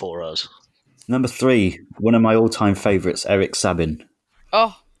one before us. Number 3, one of my all-time favourites, Eric Sabin.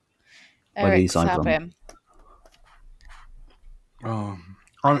 Oh, Where did he Eric sign from? Sabin. Do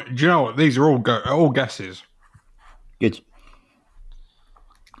you know what? These are all guesses. Good.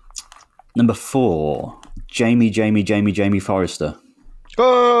 Number 4, Jamie Forrester.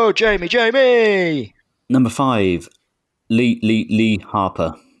 Oh, Jamie! Number 5, Lee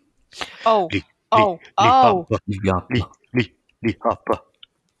Harper. Lee Harper.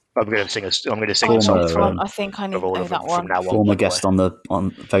 I'm going to sing a song. I think I know that one. Former guest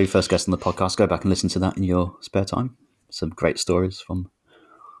very first guest on the podcast. Go back and listen to that in your spare time. Some great stories from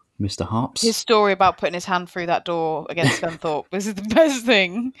Mr. Harps. His story about putting his hand through that door against Scunthorpe. This is the best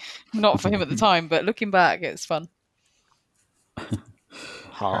thing. Not for him at the time, but looking back, it's fun.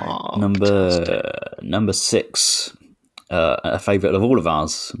 Number 6, a favourite of all of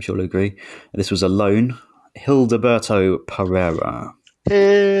ours, I'm sure you'll agree. This was a loan, Hildeberto Pereira.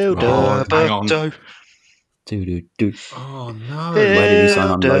 Hildeberto. Oh no! Where did he sign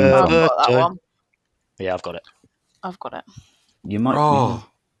on loan from? Yeah, I've got it. You might.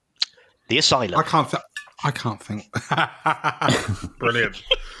 The Asylum. I can't think. Brilliant.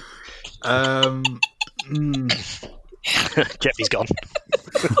 Jeffy's gone.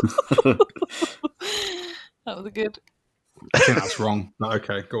 That was good. I think that's wrong. No,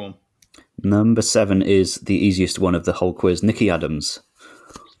 okay, go on. Number 7 is the easiest one of the whole quiz. Nicky Adams.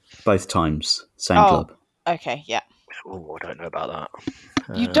 Both times. Same club. Okay, yeah. Oh, I don't know about that.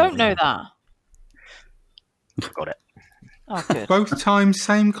 You don't know that? Got it. Oh, good. Both times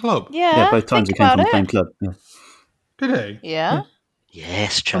same club? Yeah, both times he came from the same club. Yeah. Did he? Yeah.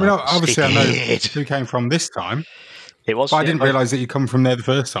 Yes, I mean, obviously I know who came from this time. It was. But I didn't realise that you come from there the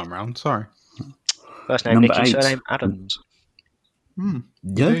first time round. Sorry. First name Number Nicky, 8. surname Adams.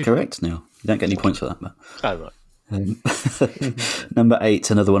 Yeah, correct now. You don't get any points for that. But. Oh, right. Number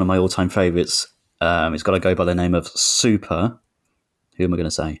 8, another one of my all-time favourites. It's got to go by the name of Super. Who am I going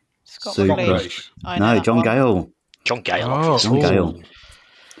to say? Scott Super. McLeish. No, John Gale. John Gale. John Gale.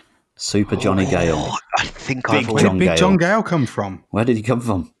 Super Johnny Gale. I think Where did Big John Gale come from? Where did he come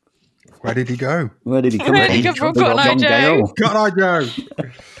from? Where did he go? Where did he come from? Cotton Eye Joe. Cotton Eye Joe.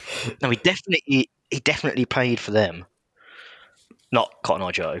 No, he definitely played for them. Not Cotton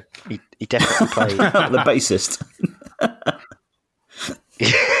Eye Joe. He definitely played. The bassist.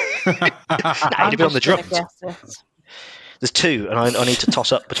 He'd be on the drums. There's 2, and I need to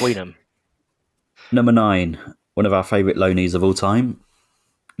toss up between them. Number 9, one of our favourite loanies of all time,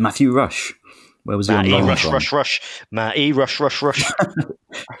 Matthew Rush. Where was he on loan from? Matty Rush.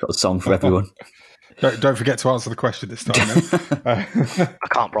 Got a song for everyone. Don't forget to answer the question this time. I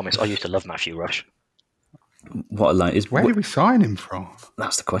can't promise. I used to love Matthew Rush. What a loan! Where did we sign him from?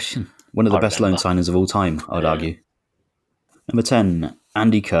 That's the question. One of the best loan signings of all time, I'd argue. Number 10,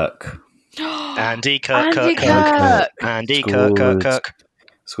 Andy Kirk. Andy Kirk.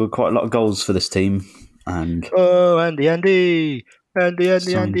 Scored quite a lot of goals for this team. And Andy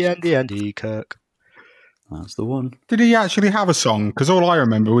Kirk. That's the one. Did he actually have a song? Because all I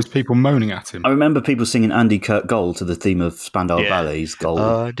remember was people moaning at him. I remember people singing Andy Kirk goal to the theme of Spandau Ballet's goal.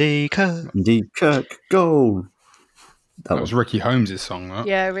 Andy Kirk goal. That was Ricky Holmes' song, right?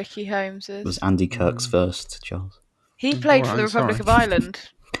 Yeah, Ricky Holmes'. It was Andy Kirk's first, Charles. He played for the Republic of Ireland,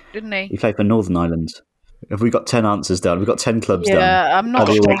 didn't he? He played for Northern Ireland. Have we got 10 answers done? We've got 10 clubs done. Yeah, I'm not Are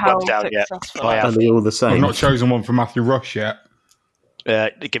they sure all- how down yet. successful. I Are have. they all the same? I've not chosen one for Matthew Rush yet.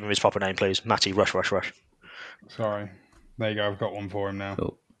 Give him his proper name, please. Matty Rush. Sorry. There you go. I've got one for him now.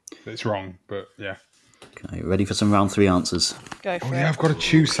 Cool. It's wrong, but yeah. Okay, ready for some round 3 answers? Go for Oh it. yeah, I've got to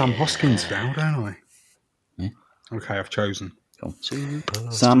choose Sam Hoskins now, don't I? Yeah. Okay, I've chosen. Cool.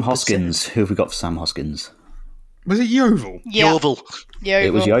 Sam Hoskins. Who have we got for Sam Hoskins? Was it Yeovil? Yeah. Yeovil.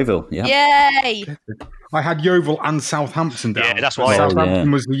 It was Yeovil, yeah. Yay! I had Yeovil and Southampton down. Yeah, that's why I had.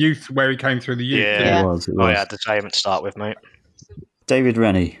 Southampton was the youth where he came through the youth. Yeah, It was. I had the same to start with, mate. David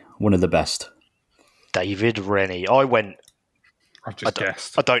Rennie, one of the best. David Rennie. I've just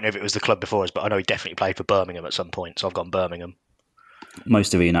guessed. I don't know if it was the club before us, but I know he definitely played for Birmingham at some point, so I've gone Birmingham.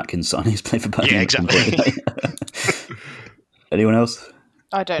 Most of Ian Atkins' signings played for Birmingham. Yeah, exactly. Anyone else?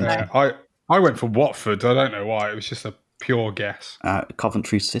 I don't know. I went for Watford. I don't know why. It was just a pure guess.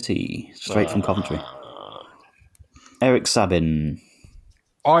 Coventry City, straight from Coventry. Eric Sabin.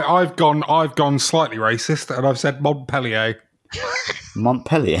 I've gone slightly racist, and I've said Montpellier.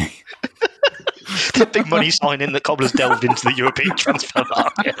 Montpellier. The big money signing that Cobblers delved into the European transfer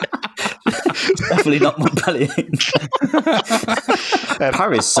market. Definitely not Montpellier.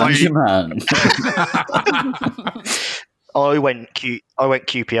 Paris Saint-Germain. I went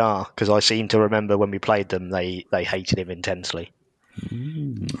QPR because I seem to remember when we played them, they hated him intensely.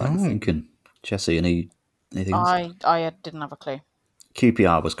 I'm thinking. Jesse, anything else? I didn't have a clue.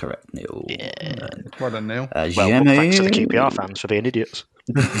 QPR was correct, Neil. Yeah. Well done, Neil. Well, thanks to the QPR fans for being idiots.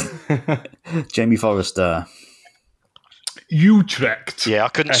 Jamie Forrester. Utrecht. Yeah, I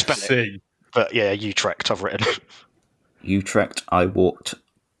couldn't spell FC. it. But yeah, Utrecht, I've written. Utrecht, I walked.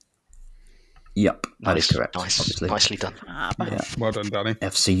 Yep, that is correct. Obviously. Nicely done. Yeah. Well done, Danny.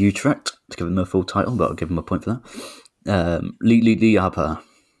 FC Utrecht, to give him a full title, but I'll give him a point for that. Lee Harper.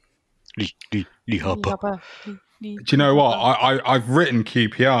 Lee Harper. Do you know what? I've written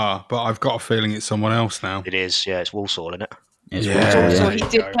QPR, but I've got a feeling it's someone else now. It is, yeah, it's Walsall, isn't it? It's Yeah. Walsall, So yeah. he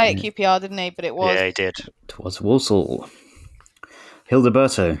did play at QPR, didn't he? But it was Yeah, he did. It was Walsall.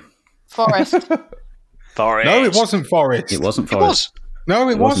 Hildeberto. Forest. Forest. No, it wasn't Forest. It wasn't It Forest. was. No,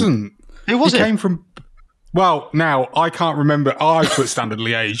 it wasn't. Who was He it? came from. Well, now I can't remember. I put Standard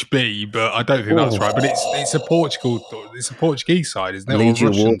Liège B, but I don't think that's right. But it's a Portuguese side, isn't it? Or a Legia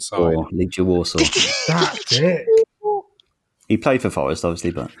Russian side. Warsaw. Legia Warsaw. That's it. He played for Forest,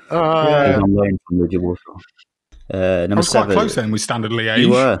 obviously, but he was Yeah. on loan from Legia Warsaw. I Number was quite 7. close then with Standard Liège. You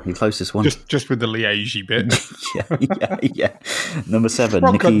were the closest one. Just with the Liège bit. yeah. Number 7,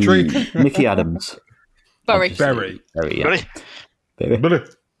 Wrong country. Nicky Adams. Bury. Berry. Very, yeah. Buddy, Berry.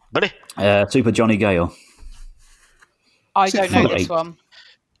 buddy. Super Johnny Gale. I don't know Number this 8. one.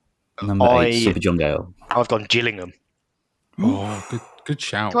 Number 8, Super John Gale. I've gone Gillingham. Oh, good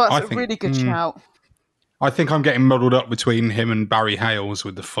shout. Well, I that's a think, really good shout. I think I'm getting muddled up between him and Barry Hales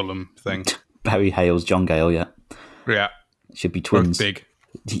with the Fulham thing. Barry Hales, John Gale, yeah. Yeah, Should be both twins. big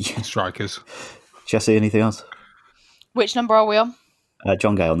Yeah. strikers. Jesse, anything else? Which number are we on?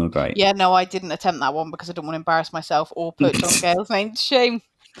 John Gale, number 8. Yeah, no, I didn't attempt that one because I didn't want to embarrass myself or put John Gale's name to shame.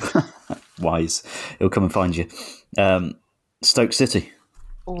 Wise. He'll come and find you. Stoke City.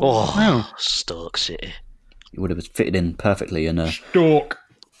 Oh, Stoke City. He would have fitted in perfectly in Stork.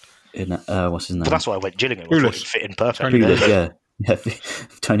 what's his name? But that's why I went Gillingham. I thought he'd fit in perfectly. Pulis, yeah.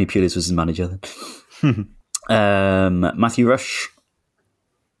 Tony Pulis was his manager then. Matthew Rush.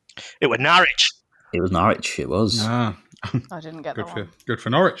 It was Norwich. It was Norwich. It was. Ah, I didn't get that one. good for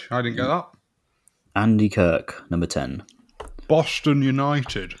Norwich. I didn't get that. Andy Kirk, number 10. Boston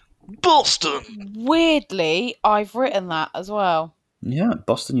United. Boston. Weirdly, I've written that as well. Yeah,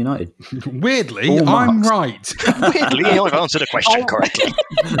 Boston United. Weirdly, All I'm marks. right. Weirdly, I've answered a question correctly.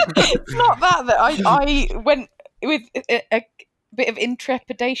 It's not that I went with a bit of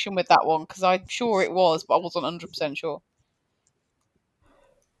intrepidation with that one because I'm sure it was, but I wasn't 100% sure.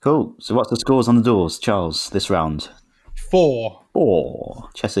 Cool. So what's the scores on the doors, Charles, this round? 4. 4.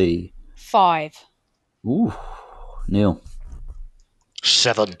 Jesse. 5. Ooh. Neil.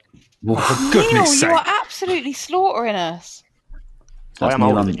 7. Neil, you are absolutely slaughtering us. I am Neil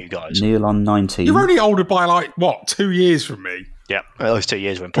older on, than you guys. Neil on 19. You're only older by 2 years from me. Yeah, those 2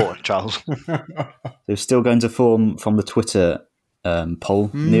 years were important, Charles. They're still going to form from the Twitter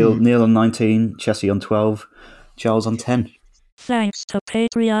poll. Neil on 19, Jesse on 12, Charles on 10. Thanks to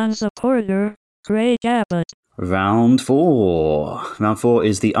Patreon supporter, Craig Abbott. Round 4. Round 4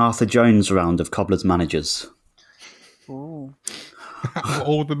 is the Arthur Jones round of Cobblers managers. Ooh.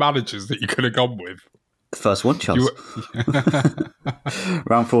 All the managers that you could have gone with. The first one, Charles.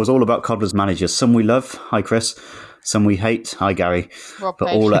 Round 4 is all about Cobblers managers. Some we love. Hi, Chris. Some we hate. Hi, Gary. Rob But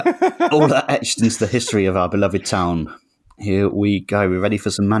Page. all are etched into the history of our beloved town. Here we go. We're ready for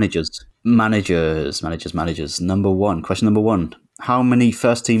some managers. Managers. Number one. Question number one. How many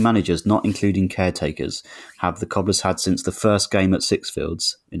first-team managers, not including caretakers, have the Cobblers had since the first game at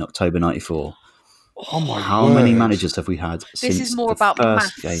Sixfields in October 94? Oh my How word. many managers have we had since This is more the about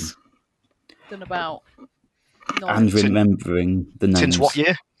first maths game? than about And knowledge. remembering the names. Since what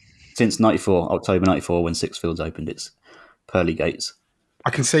year? Since 94, October 94, when Sixfields opened its pearly gates. I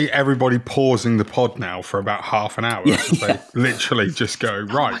can see everybody pausing the pod now for about half an hour. As they literally just go,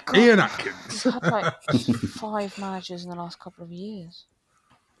 right, Ian Atkins. We've had like 5 managers in the last couple of years.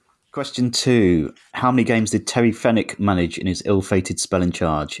 Question 2. How many games did Terry Fenwick manage in his ill-fated spell in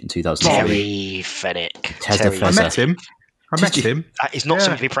charge in 2003? Terry Fenwick. Terry I met him. That is not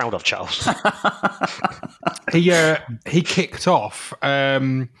something to be proud of, Charles. He kicked off,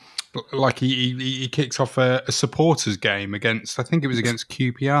 he kicked off a supporters game against, I think it was against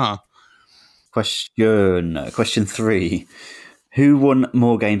QPR. Question 3. Who won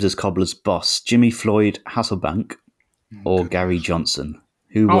more games as Cobblers boss, Jimmy Floyd Hasselbank or Gary Johnson?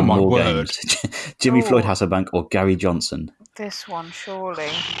 Who won more games, Jimmy Floyd Hasselbank or Gary Johnson? This one, surely.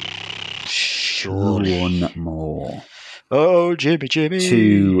 Who won more? Oh, Jimmy.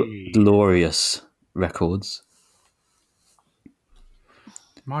 2 glorious records.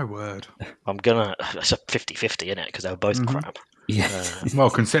 My word. It's a 50-50, isn't it? Because they were both crap. Yeah. Well,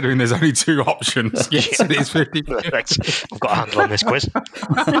 considering there's only 2 options, yes, it is 50-50. I've got a handle on this quiz.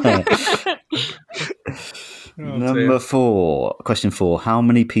 Number 4. Question 4. How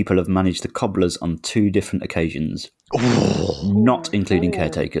many people have managed the Cobblers on 2 different occasions? Not including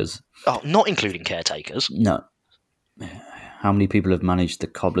caretakers. Oh, not including caretakers? No. How many people have managed the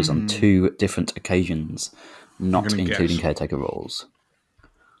Cobblers on 2 different occasions? Not including caretaker roles.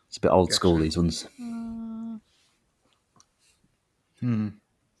 It's a bit old school, these ones.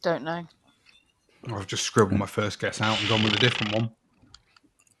 Don't know. I've just scribbled my first guess out and gone with a different one.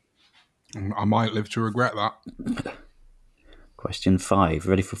 I might live to regret that. Question 5.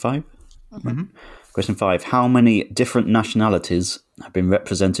 Ready for 5? Mm-hmm. Question 5. How many different nationalities have been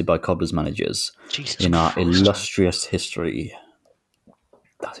represented by Cobblers managers in our illustrious history?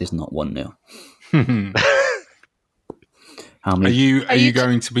 That is not 1-0. How many? Are you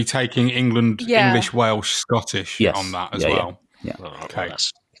going to be taking England, English, Welsh, Scottish Yes. on that as well? Yeah. Okay.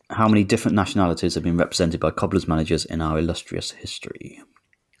 How many different nationalities have been represented by Cobblers managers in our illustrious history?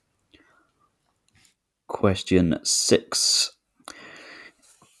 Question 6.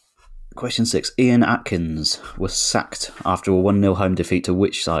 Question 6. Ian Atkins was sacked after a 1-0 home defeat to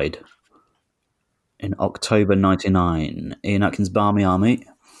which side? In October 99. Ian Atkins' Barmy Army.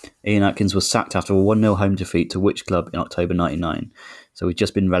 Ian Atkins was sacked after a 1-0 home defeat to which club in October 99? So we'd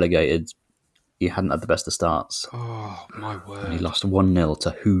just been relegated. He hadn't had the best of starts. Oh, my word. And he lost 1-0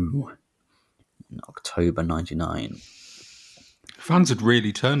 to who in October 99? Fans had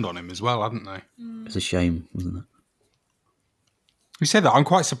really turned on him as well, hadn't they? It's a shame, wasn't it? You said that. I'm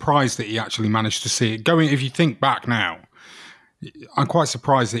quite surprised that he actually managed to see it. If you think back now, I'm quite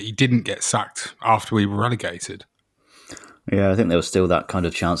surprised that he didn't get sacked after we were relegated. Yeah, I think there was still that kind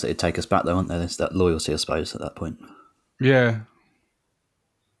of chance that it'd take us back, though, wasn't there? There's that loyalty, I suppose, at that point. Yeah.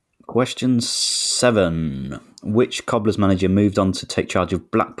 Question 7. Which Cobblers manager moved on to take charge of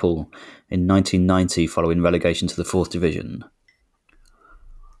Blackpool in 1990 following relegation to the 4th Division?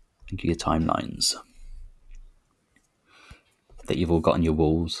 Think of your timelines that you've all got on your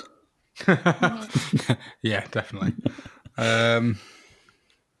walls. Yeah, definitely.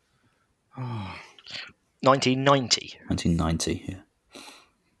 1990. 1990, yeah.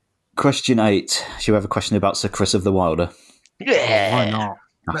 Question 8. Should we have a question about Sir Chris of the Wilder? Yeah. Why not?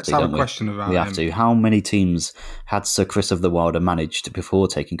 Let's have a question about We him. have to. How many teams had Sir Chris of the Wilder managed before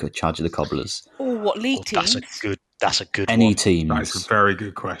taking charge of the Cobblers? Oh, what league teams? That's a good Any one. teams. That's a very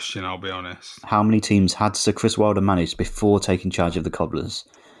good question, I'll be honest. How many teams had Sir Chris Wilder managed before taking charge of the Cobblers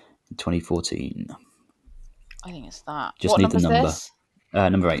in 2014? I think it's that. Just what need the number's number. this?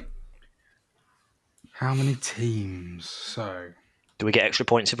 Number 8. How many teams? So, Do we get extra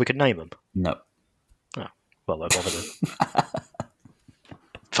points if we could name them? No. Oh, well, won't bother then.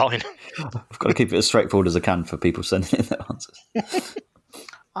 Fine. I've got to keep it as straightforward as I can for people sending in their answers.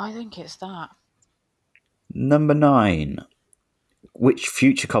 I think it's that. Number 9. Which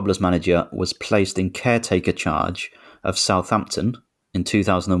future Cobblers manager was placed in caretaker charge of Southampton in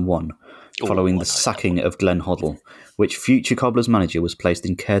 2001 following the sacking of Glenn Hoddle? Which future Cobblers manager was placed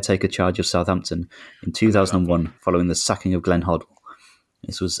in caretaker charge of Southampton in 2001 following the sacking of Glenn Hoddle?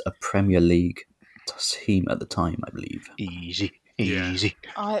 This was a Premier League team at the time, I believe. Easy.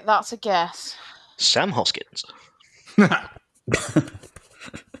 That's a guess. Sam Hoskins.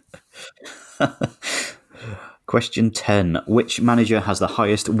 Question 10. Which manager has the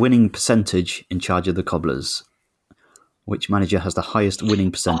highest winning percentage in charge of the Cobblers? Which manager has the highest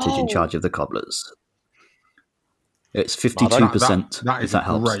winning percentage in charge of the Cobblers? It's 52%. That is if that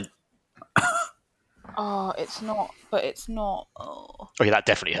helps. great. Oh, it's not, but it's not. Oh. Okay, that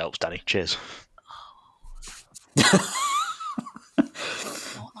definitely helps, Danny. Cheers.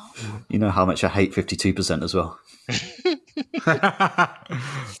 You know how much I hate 52% as well.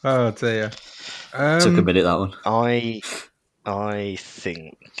 Oh dear. Took a minute, that one. I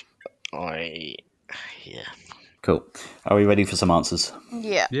think yeah. Cool. Are we ready for some answers?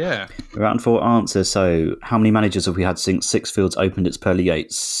 Yeah. Yeah. Round 4 answers. So, how many managers have we had since Sixfields opened its pearly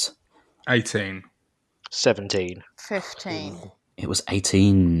gates? 18. 17. 15. It was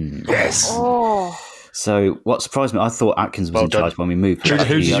 18. Yes. Oh. So, what surprised me, I thought Atkins was in charge when we moved. Who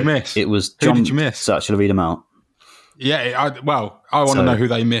did you miss? It was Who John. did you miss? So, shall I read them out? Yeah, I want to know who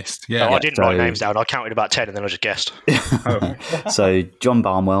they missed. Yeah. I didn't write names down. I counted about 10 and then I just guessed. So, John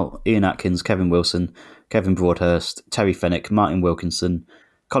Barnwell, Ian Atkins, Kevin Wilson, Kevin Broadhurst, Terry Fennick, Martin Wilkinson,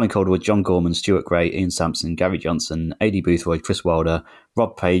 Colin Calderwood, John Gorman, Stuart Gray, Ian Sampson, Gary Johnson, A.D. Boothroyd, Chris Wilder,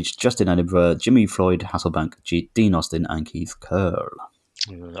 Rob Page, Justin Edinburgh, Jimmy Floyd, Hasselbank, Dean Austin, and Keith Curl.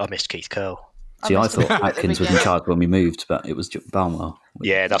 I missed Keith Curl. See, I thought Atkins was in charge when we moved, but it was Barnwell.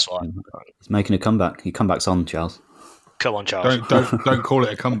 Yeah, that's right. He's making a comeback. He comebacks on, Charles. Come on, Charles. Don't call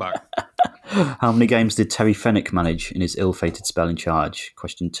it a comeback. How many games did Terry Fennick manage in his ill-fated spell in charge?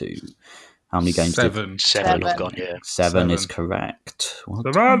 Question 2. How many games? 7. 7 I've got, yeah. 7 is correct. Well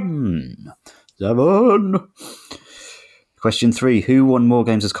 7. 7. Question 3. Who won more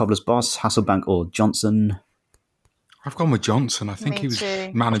games as Cobbler's boss, Hasselbank or Johnson? I've gone with Johnson. I think Me he was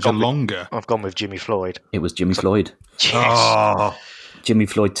too. manager longer. I've gone with Jimmy Floyd. It was Jimmy Floyd. Yes. Oh, Jimmy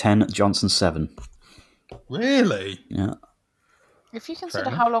Floyd 10, Johnson 7. really? Yeah. If you consider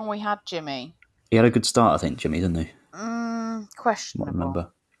how long we had Jimmy. He had a good start, I think, Jimmy, didn't he? Questionable.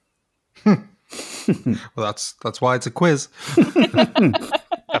 Remember. Well, that's why it's a quiz.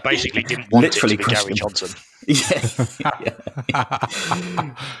 I basically didn't want Literally it to be Gary questionable. Johnson.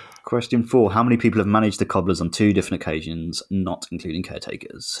 Yeah. Question 4. How many people have managed the Cobblers on 2 different occasions, not including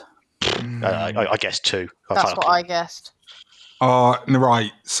caretakers? I guess 2. That's what I guessed.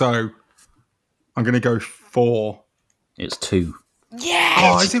 Right. So I'm going to go 4. It's 2. Yes!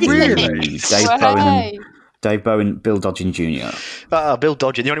 Oh, is it really? Dave Bowen, Bill Dodgen Jr. Bill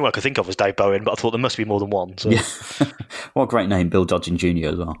Dodgen. The only one I could think of was Dave Bowen, but I thought there must be more than one. So. Yeah. What a great name, Bill Dodgen Jr.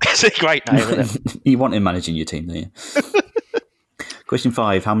 as well. It's a great name, isn't it? You want him managing your team, don't you? Question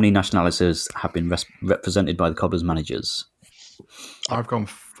 5. How many nationalities have been represented by the Cobblers managers? I've gone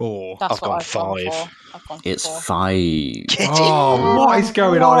 4. That's I've gone 5. It's 5. Oh, what is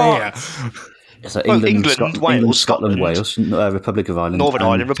going on here? So Well, England, Wales, Scotland, Wales, Republic of Ireland. Northern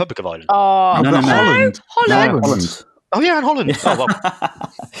Ireland, Republic of Ireland. Oh, No. Holland. Holland. Oh, yeah, and Holland. Oh, well.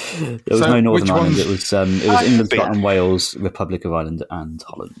 There was no Northern which Ireland. ones? It was England, Scotland, Wales, Republic of Ireland, and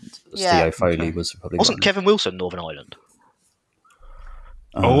Holland. Yeah. Theo Foley was Republic Wasn't of Kevin Wilson Northern Ireland?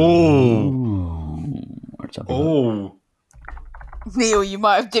 Ireland. Let's have a look. Neil, you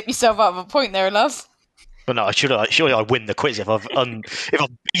might have dipped yourself out of a point there, love. But no, surely I win the quiz if I've beaten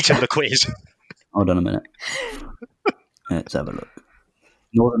the quiz. Hold on a minute. Let's have a look.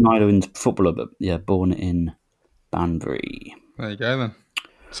 Northern Ireland footballer, but born in Banbury. There you go then.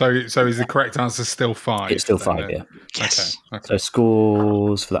 So is the correct answer still 5? It's still then, 5, yeah. Yes. Okay. So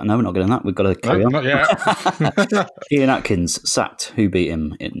scores for that. No, we're not getting that. We've got to carry on. Not yet. Ian Atkins sacked. Who beat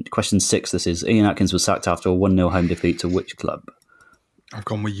him? In question 6, this is. Ian Atkins was sacked after a 1-0 home defeat to which club? I've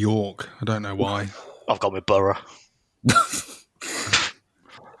gone with York. I don't know why. I've gone with Borough.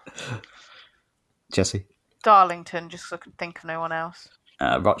 Jesse? Darlington, just so I can think of no one else.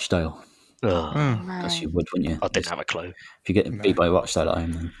 Rochdale. Oh, Guess you would, wouldn't you? I didn't have a clue. If you get beat by Rochdale at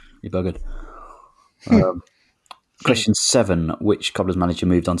home, then you're buggered. Question 7. Which Cobblers manager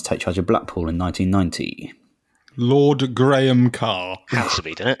moved on to take charge of Blackpool in 1990? Lord Graham Carr. Has to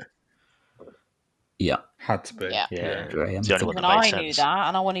be, didn't it? Yeah. Had to be. Yeah. Graham. It's the only one Even that I makes knew sense. that,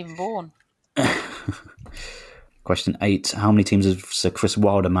 and I wasn't even born. Question 8. How many teams has Sir Chris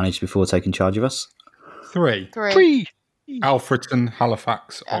Wilder managed before taking charge of us? 3. 3. Alfreton,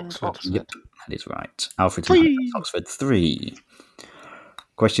 Halifax, And Oxford. Oxford. Yep, that is right. Alfred Halifax, Oxford 3.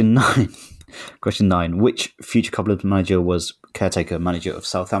 Question 9. Question 9. Which future Cobblers manager was caretaker manager of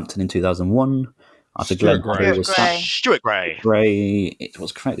Southampton in 2001? After Stuart Glenn Gray. Hoare was sacked. Stuart Gray. Gray. It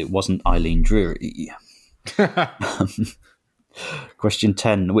was correct. It wasn't Eileen Drury. Question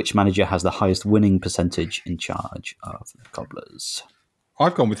 10. Which manager has the highest winning percentage in charge of the Cobblers?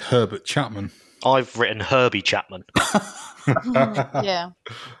 I've gone with Herbert Chapman. I've written Herbie Chapman. Yeah.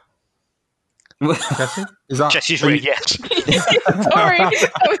 Jesse? Is that Jesse's written yes. Sorry.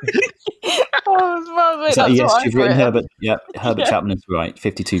 Is that yes? You've written Herbert. Yeah, Herbert Chapman is right.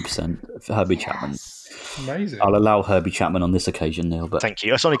 52% for Herbie Chapman. Amazing. I'll allow Herbie Chapman on this occasion, Neil. But Thank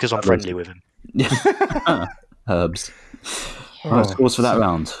you. That's only because I'm friendly with him. Herbs. Right, scores for that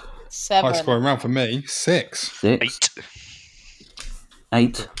round. 7. High scoring round for me. 6. 6.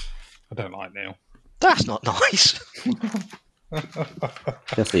 8. I don't like Neil. That's not nice.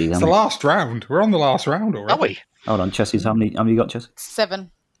 Jesse, It's the last round. We're on the last round already. Are we? Hold on, Jesse's how many you got, Jesse?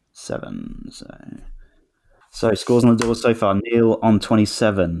 7. 7. So scores on the door so far. Neil on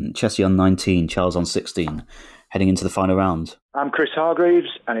 27, Jesse on 19, Charles on 16. Heading into the final round. I'm Chris Hargreaves,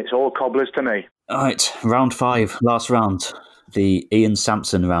 and it's all cobblers to me. All right, round 5, last round. The Ian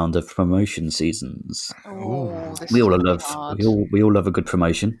Sampson round of promotion seasons. Oh, We all love a good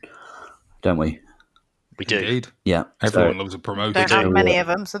promotion, don't we? We do. Indeed. Yeah. Everyone loves a promotion. Don't have many of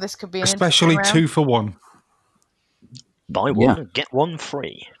them, so this could be an Especially interesting 2 for 1. Buy one, get one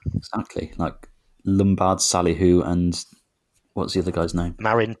free. Exactly. Like Lombard Salihu and what's the other guy's name?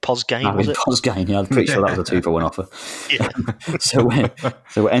 Marin Posgain, was Marin it? Posgain, yeah, I'm pretty sure that was a 2 for 1 offer. Yeah. So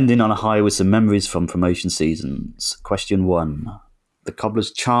we're ending on a high with some memories from promotion seasons. Question 1. The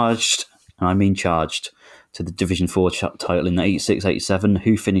Cobblers charged, and I mean charged, to the Division 4 title in 86-87.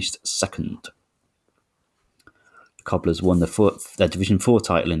 Who finished second? The Cobblers won their Division 4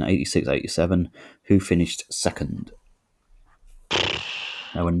 title in 86-87. Who finished second?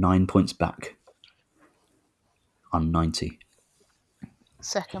 They were 9 points back on 90.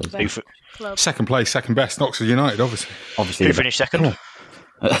 Second best club. Second place, second best, Oxford United, obviously. Who finished second?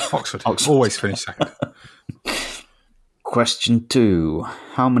 Oxford. Always finished second. Question 2.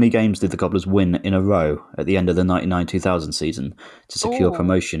 How many games did the Cobblers win in a row at the end of the 99-2000 season to secure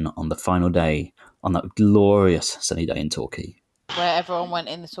promotion on the final day on that glorious sunny day in Torquay? Where everyone went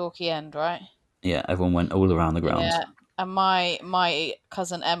in the Torquay end, right? Yeah, everyone went all around the ground. Yeah, and my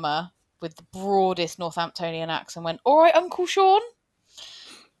cousin Emma, with the broadest Northamptonian accent, went, "All right, Uncle Sean,"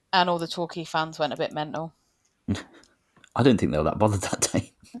 and all the Torquay fans went a bit mental. I don't think they were that bothered that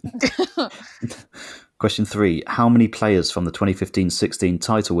day. Question 3. How many players from the 2015-16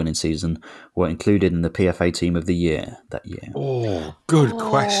 title-winning season were included in the PFA Team of the Year that year? Oh, good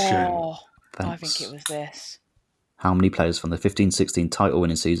question. I think it was this. How many players from the 15-16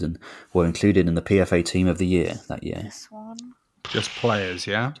 title-winning season were included in the PFA Team of the Year that year? This one. Just players,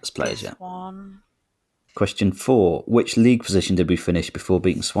 yeah? Just players, yeah. One. Question 4. Which league position did we finish before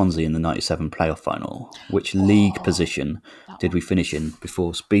beating Swansea in the 97 playoff final? Which league position did we finish in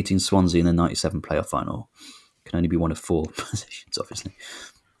before beating Swansea in the 97 playoff final? Can only be one of 4 positions, obviously.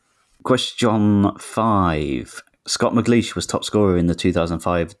 Question 5. Scott McLeish was top scorer in the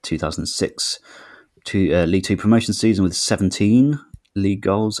 2005-2006 League 2 promotion season with 17 league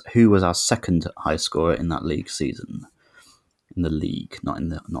goals. Who was our second highest scorer in that league season? In the league, not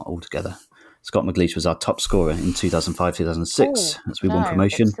altogether. Scott McLeish was our top scorer in 2005-2006 as we won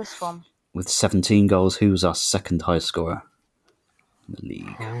promotion it's this one. with 17 goals. Who was our second highest scorer in the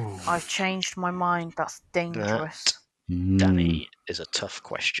league? I've changed my mind. That's dangerous. Danny is a tough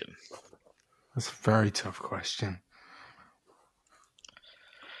question. That's a very tough question.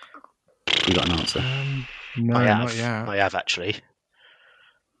 You got an answer? No, not yet. I have actually.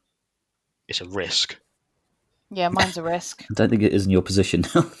 It's a risk. Yeah, mine's a risk. I don't think it is in your position.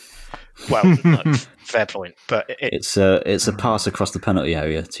 Well, no, fair point, but it's a pass across the penalty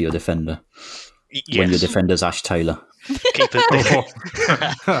area to your defender. Yes. When your defender's Ash Taylor.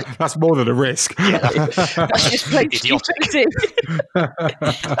 That's more than a risk. Yeah, that's just plain stupidity.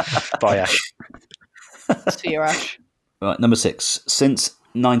 Bye, Ash. See you, Ash. Right, number 6. Since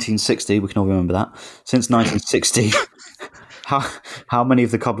 1960, we can all remember that. Since 1960, how many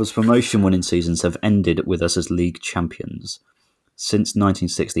of the Cobblers' promotion winning seasons have ended with us as league champions? Since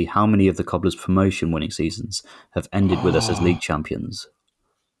 1960, how many of the Cobblers' promotion winning seasons have ended with us as league champions?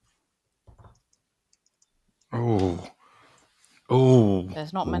 There's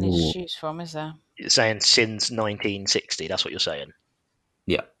not many to choose from, is there? You're saying since 1960, that's what you're saying?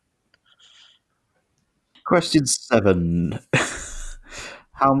 Yeah. Question 7.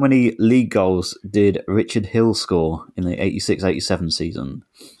 How many league goals did Richard Hill score in the 86-87 season?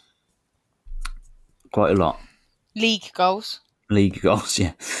 Quite a lot. League goals. League goals,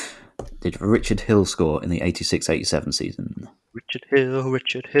 yeah. Did Richard Hill score in the 86-87 season? Richard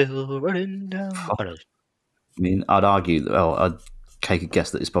Hill, running down. I mean, I'd argue, I'd take a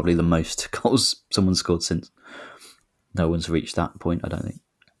guess that it's probably the most goals someone scored since. No one's reached that point, I don't think.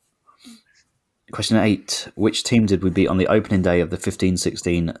 Question 8. Which team did we beat on the opening day of the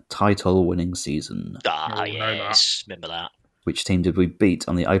 15-16 title-winning season? Yes. Remember that. Which team did we beat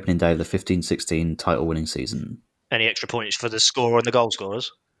on the opening day of the 15-16 title-winning season? Any extra points for the scorer and the goal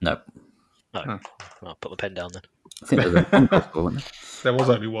scorers? No. No. I'll put the pen down then. I think there was one goal scorer, wasn't there? There was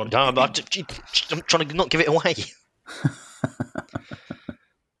only one. No, but I'm trying to not give it away.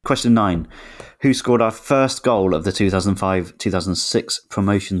 Question 9. Who scored our first goal of the 2005-2006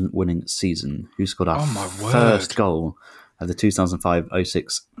 promotion-winning season? Who scored our first goal of the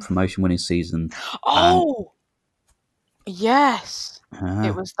 2005-06 promotion-winning season? Oh! Yes!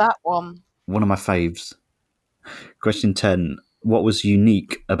 It was that one. One of my faves. Question 10. What was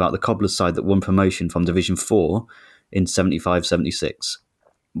unique about the Cobblers side that won promotion from Division 4 in 75-76?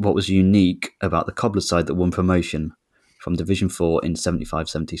 What was unique about the Cobblers side that won promotion from Division 4 in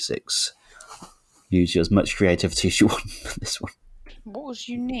 75-76? Use as much creativity as you want for this one. What was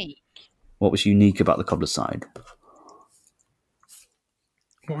unique? What was unique about the Cobblers side?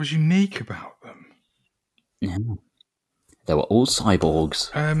 What was unique about them? Yeah. They were all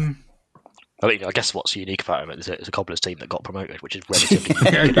cyborgs. I mean, I guess what's unique about them is it's a Cobblers team that got promoted, which is relatively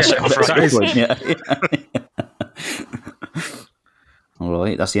unique. All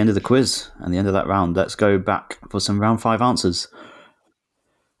right, that's the end of the quiz and the end of that round. Let's go back for some round 5 answers.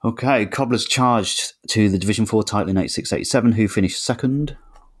 Okay, Cobblers charged to the Division 4 title in 86-87. Who finished second?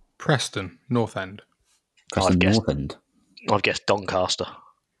 Preston, North End. Preston, North End. I've guessed Doncaster.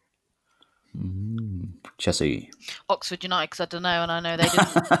 Chessie. Oxford United, because I don't know, and I know they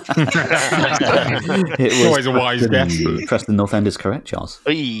didn't. It was always a wise guess. Preston North End is correct, Charles.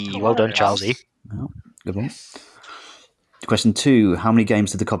 Well done, Charlesy. Well, good one. Question 2. How many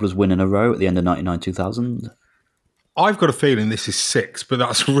games did the Cobblers win in a row at the end of 99-2000? I've got a feeling this is 6, but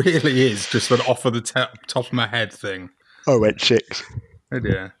that really is just an off of the top of my head thing. I went 6. Oh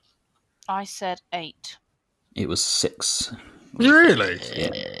dear. I said 8. It was 6. Really?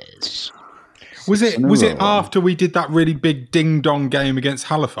 Yes. Was it after we did that really big ding-dong game against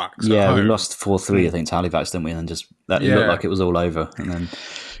Halifax? Yeah, we lost 4-3, I think, to Halifax, didn't we? And just that it looked like it was all over. And then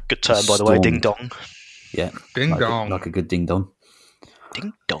good term, by the way, ding-dong. Yeah. Ding-dong. Like a good ding-dong.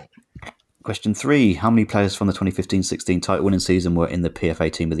 Ding-dong. Question 3. How many players from the 2015-16 title-winning season were in the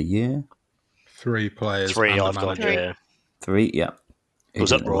PFA Team of the Year? 3 players. 3 I've got, yeah. 3, yeah. It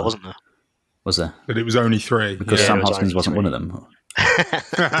was uproar, wasn't there? Was there? But it was only 3. Because Sam Hoskins wasn't one of them.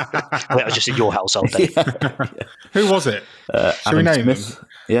 That was just in your household then. Who was it? Should we name Smith? him?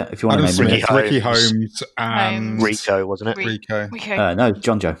 Yeah, if you want Adam to name Smith, him. Ricky Holmes, and Rico, wasn't it? Rico. No,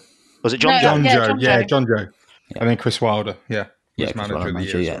 John Joe. Was it John Joe? John Joe. Joe. John Joe. And then Chris Wilder. Yeah. Yeah, manager of the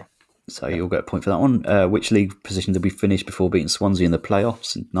year. yeah. So you'll get a point for that one. Which league position did we finish before beating Swansea in the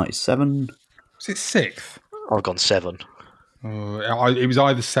playoffs in 97? Was it 6th? I've gone 7. It was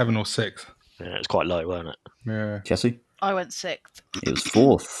either 7 or 6. Yeah, it was quite low, wasn't it? Yeah. Jesse? I went 6th. It was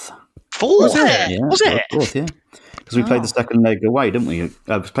 4th. 4th? Was it? Yeah, Was it? 4th, yeah. Because we played the second leg away, didn't we? We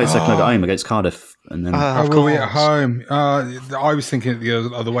played the second leg at home against Cardiff. And then were we at home? I was thinking it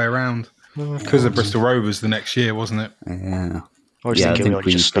the other way around. Because of Bristol Rovers the next year, wasn't it? Yeah. I think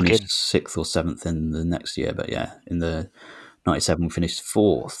we just stuck in. finished 6th or 7th in the next year, but yeah, in the 97 we finished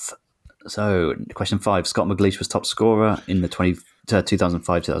 4th. So, question 5. Scott McLeish was top scorer in the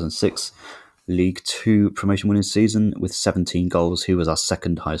 2005-2006 League 2 promotion winning season with 17 goals. Who was our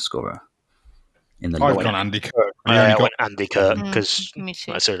second highest scorer in the I've league? gone Andy Kirk. I went Andy Kirk because Me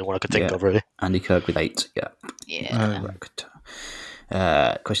too. that's the only one I could think of, really. Andy Kirk with 8, yeah. Yeah. Correct.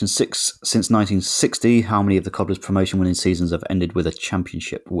 Question 6. Since 1960, how many of the Cobblers promotion winning seasons have ended with a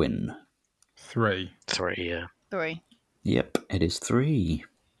championship win? 3. 3, yeah. 3. Yep, it is 3.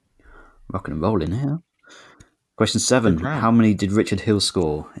 Rocking and rolling here. Question 7. Good round. How many did Richard Hill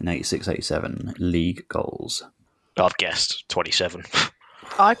score in 86-87 league goals? I've guessed 27.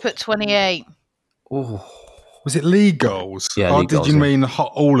 I put 28. Oh, Was it league goals? Yeah, league did goals, you yeah. mean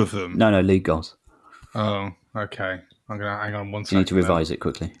all of them? no, league goals. Oh, okay. I'm going to hang on one You second. need to revise it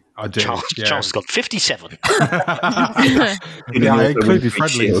quickly. I do. Charles has got 57. Yeah, I included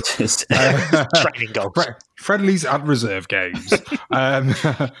friendlies. Training goals. Friendlies and reserve games.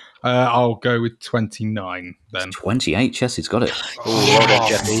 I'll go with 29 then. 28, Chessie's got it. Well done,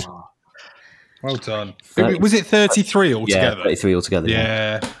 Jeffy. Well done. 30. Was it 33 Yeah, altogether? 33 altogether.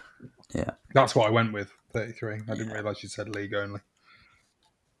 Yeah. Yeah. That's what I went with, 33. I didn't realise you said league only.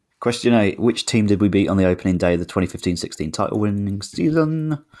 Question 8. Which team did we beat on the opening day of the 2015-16 title winning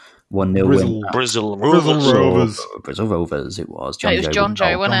season? 1-0 win. Bristol Rovers. Bristol Rovers, it was. It was John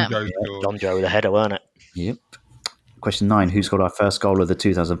Joe, wasn't it? John Joe with a header, weren't it? Yep. Question 9. Who scored our first goal of the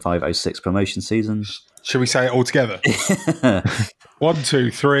 2005-06 promotion season? Should we say it all together? 1,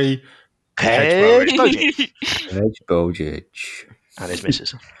 2, 3. Paige Bowditch. And his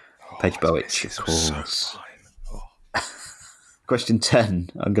missus. Paige Bowditch, of course. Question 10.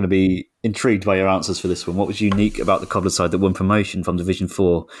 I'm going to be intrigued by your answers for this one. What was unique about the Cobblers side that won promotion from Division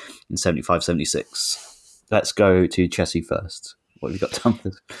 4 in 75-76? Let's go to Chessie first. What have you got down for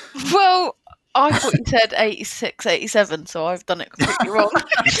this? Well, I thought you said 86, 87, so I've done it completely wrong.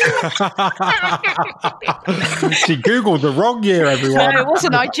 She Googled the wrong year, everyone. No, it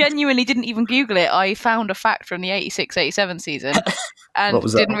wasn't. I genuinely didn't even Google it. I found a fact from the 86, 87 season. And What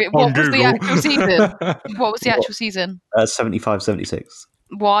was that? what was the actual season? What was the actual season? 75-76.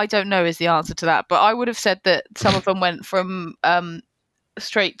 Well, I don't know is the answer to that, but I would have said that some of them went from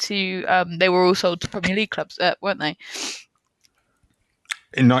straight to they were all sold to Premier League clubs, weren't they?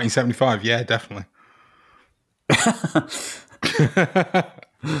 In 1975, yeah, definitely.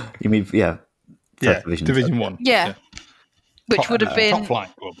 You mean, yeah. Division 1. Yeah. Which would have been top flight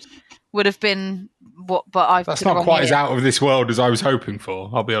clubs. Would have been what, but I've That's not quite as out of this world as I was hoping for,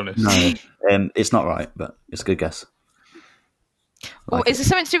 I'll be honest. No, it's not right, but it's a good guess. Is there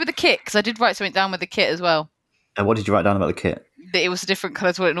something to do with the kit? Because I did write something down with the kit as well. And what did you write down about the kit? That it was a different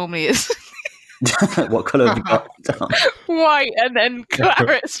colour to what it normally is. What colour have you got down? White and then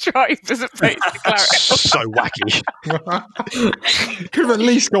claret stripe as opposed to claret. So wacky. Could have at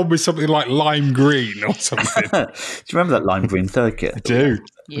least gone with something like lime green or something. Do you remember that lime green third kit? I do.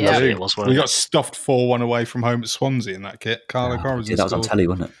 Yeah. It was, We got stuffed 4-1 away from home at Swansea in that kit. Carlo Corazon. Yeah, that was on telly,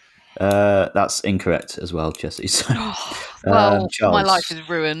 wasn't it? That's incorrect as well, Jesse. So, Well, Charles. my life is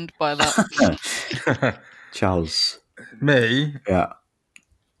ruined by that. Charles. Me? Yeah.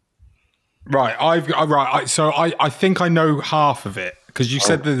 Right, I think I know half of it because you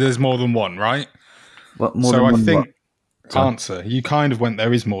said that there's more than one, right? What more so than I one think what? answer. You kind of went.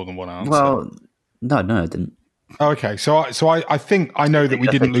 There is more than one answer. Well, no, I didn't. Okay, so I think I know that we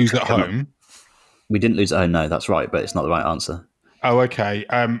didn't lose at home. We didn't lose at home. No, that's right, but it's not the right answer. Oh, okay.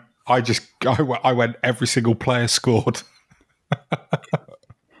 I went. Every single player scored.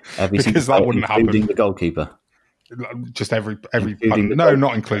 Because that wouldn't happen. Including the goalkeeper. Just every goalkeeper.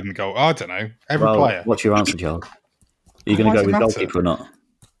 not including the goal. I don't know. Every Well, player. What's your answer, Charles? Are you going Why to does go it with matter? goalkeeper or not?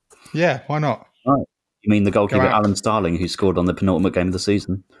 Yeah, why not? Right. You mean the goalkeeper, Go out. Alan Starling, who scored on the penultimate game of the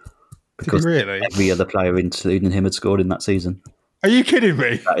season? Because Did he really? every other player, including him, had scored in that season. Are you kidding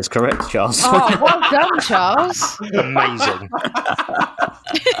me? That is correct, Charles. Oh, well done, Charles. Amazing.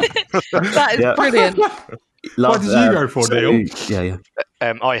 That is brilliant. What did you go for, Neil? Yeah.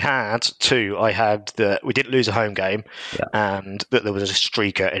 I had two. I had that we didn't lose a home game, and that there was a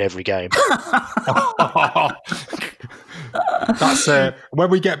streaker in every game. That's when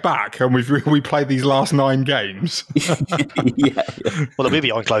we get back and we play these last 9 games. yeah. Well, they'll be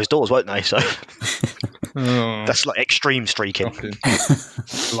behind closed doors, won't they? So that's like extreme streaking.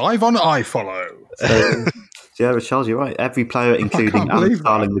 Live on iFollow. So, yeah, Charles, you're right. Every player, including Alan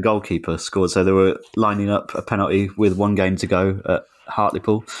Starling, the goalkeeper, scored. So they were lining up a penalty with 1 game to go at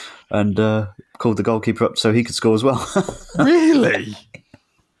Hartlepool and called the goalkeeper up so he could score as well. Really?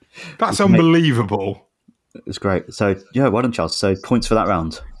 That's unbelievable. It was great. So, yeah, well done, Charles. So, points for that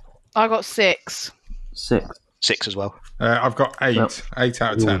round. I got 6. 6. 6 as well. I've got 8. Well, 8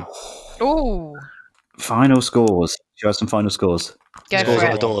 out of 10. Ooh. Final scores. Show us some final scores. Scores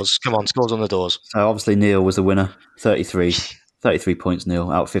on the doors. Come on, scores on the doors. So, obviously, Neil was the winner. 33. 33 points,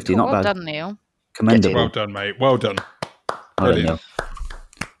 Neil, out of 50. Not Well bad. done, Neil. Commendable. Well done, mate. Well done. Well done, Brilliant.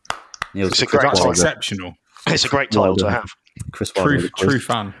 Neil. It's a great That's title. exceptional. It's a great title to have. Chris Wilder. True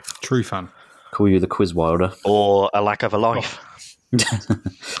fan. True fan. Call you the Quiz Wilder. Or a lack of a life.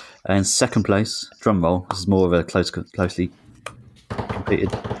 And second place, drum roll, this is more of a closely competed,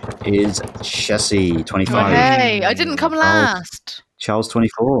 is Chessie, 25. Hey, I didn't come last. Charles,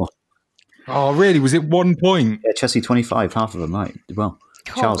 24. Oh, really? Was it 1 point? Yeah, Chessie, 25, half of them, right. Well,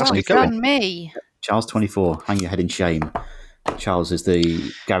 Charles, God, 24. done me. Charles, 24. Hang your head in shame. Charles is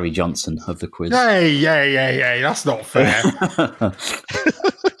the Gary Johnson of the quiz. Hey, that's not fair.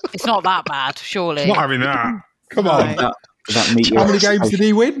 It's not that bad, surely. Not having that. Come on. Does that meet How many games did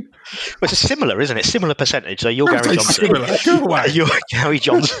he win? Well, it's similar, isn't it? Similar percentage. So you're Don't Gary say Johnson. similar. Go away. You're Gary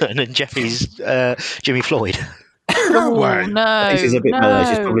Johnson and Jeffy's Jimmy Floyd. Go away. No, She's a bit better.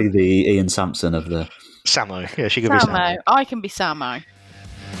 She's probably the Ian Sampson of the... Samo. Yeah, she could be Samo. Samo. I can be Samo.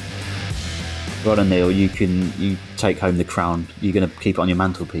 Well done, Neil. You take home the crown. You're going to keep it on your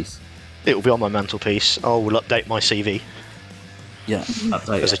mantelpiece. It will be on my mantelpiece. I will update my CV. Yeah,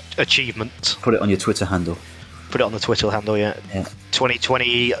 update as it. an achievement. Put it on your Twitter handle. Put it on the Twitter handle, yeah.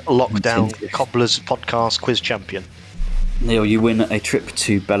 2020 lockdown Cobblers podcast quiz champion. Neil, you win a trip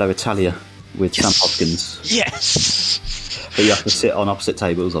to Bella Italia with Sam Hopkins. Yes! But you have to sit on opposite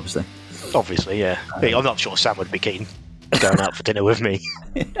tables, obviously. Obviously, yeah. I'm not sure Sam would be keen going out for dinner with me.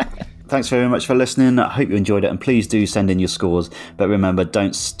 Thanks very much for listening. I hope you enjoyed it, and please do send in your scores. But remember,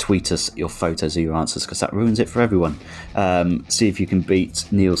 don't tweet us your photos of your answers, because that ruins it for everyone. See if you can beat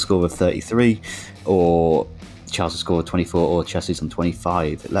Neil's score of 33, or Charles' score of 24, or Chelsea's on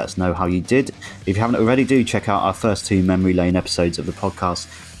 25. Let us know how you did. If you haven't already, do check out our first 2 Memory Lane episodes of the podcast,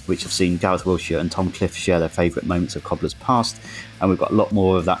 which have seen Gareth Wilshere and Tom Cliff share their favourite moments of Cobblers Past, and we've got a lot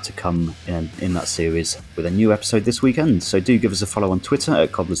more of that to come in that series with a new episode this weekend. So do give us a follow on Twitter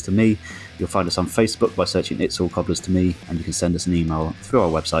at Cobblers to Me. You'll find us on Facebook by searching It's All Cobblers to Me, and you can send us an email through our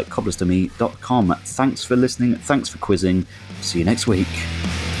website cobblerstome.com. Thanks for listening, thanks for quizzing. See you next week.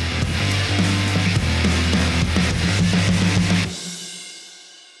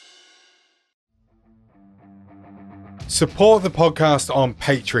 Support the podcast on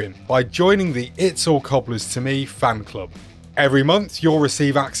Patreon by joining the It's All Cobblers to Me fan club. Every month you'll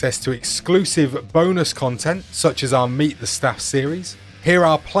receive access to exclusive bonus content such as our Meet the Staff series, hear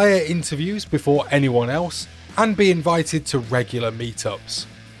our player interviews before anyone else, and be invited to regular meetups.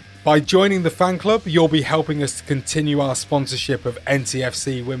 By joining the fan club, you'll be helping us to continue our sponsorship of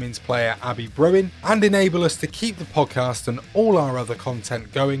NTFC women's player Abby Bruin and enable us to keep the podcast and all our other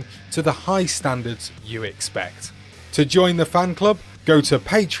content going to the high standards you expect. To join the fan club, go to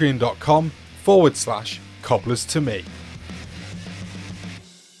patreon.com/Cobblers to Me.